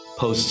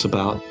posts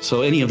about.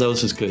 So any of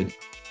those is good.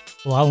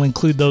 Well, I'll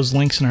include those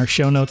links in our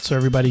show notes so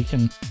everybody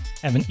can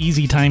have an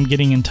easy time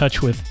getting in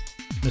touch with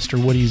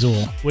Mr. Woody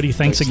Zuhl. Woody,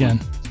 thanks again.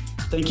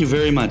 Thank you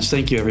very much.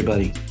 Thank you,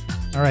 everybody.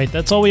 All right,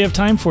 that's all we have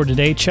time for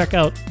today. Check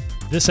out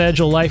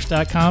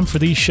thisagilelife.com for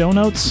these show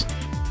notes,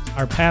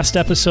 our past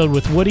episode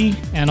with Woody,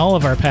 and all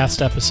of our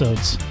past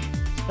episodes.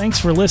 Thanks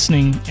for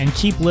listening, and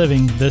keep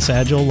living this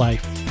Agile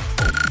life.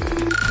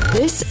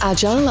 This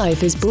Agile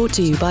Life is brought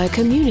to you by a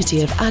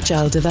community of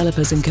Agile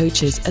developers and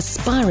coaches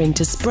aspiring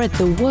to spread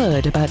the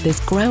word about this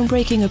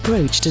groundbreaking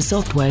approach to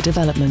software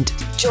development.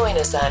 Join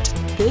us at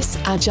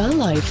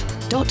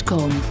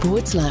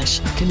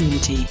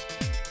thisagilelife.com/community.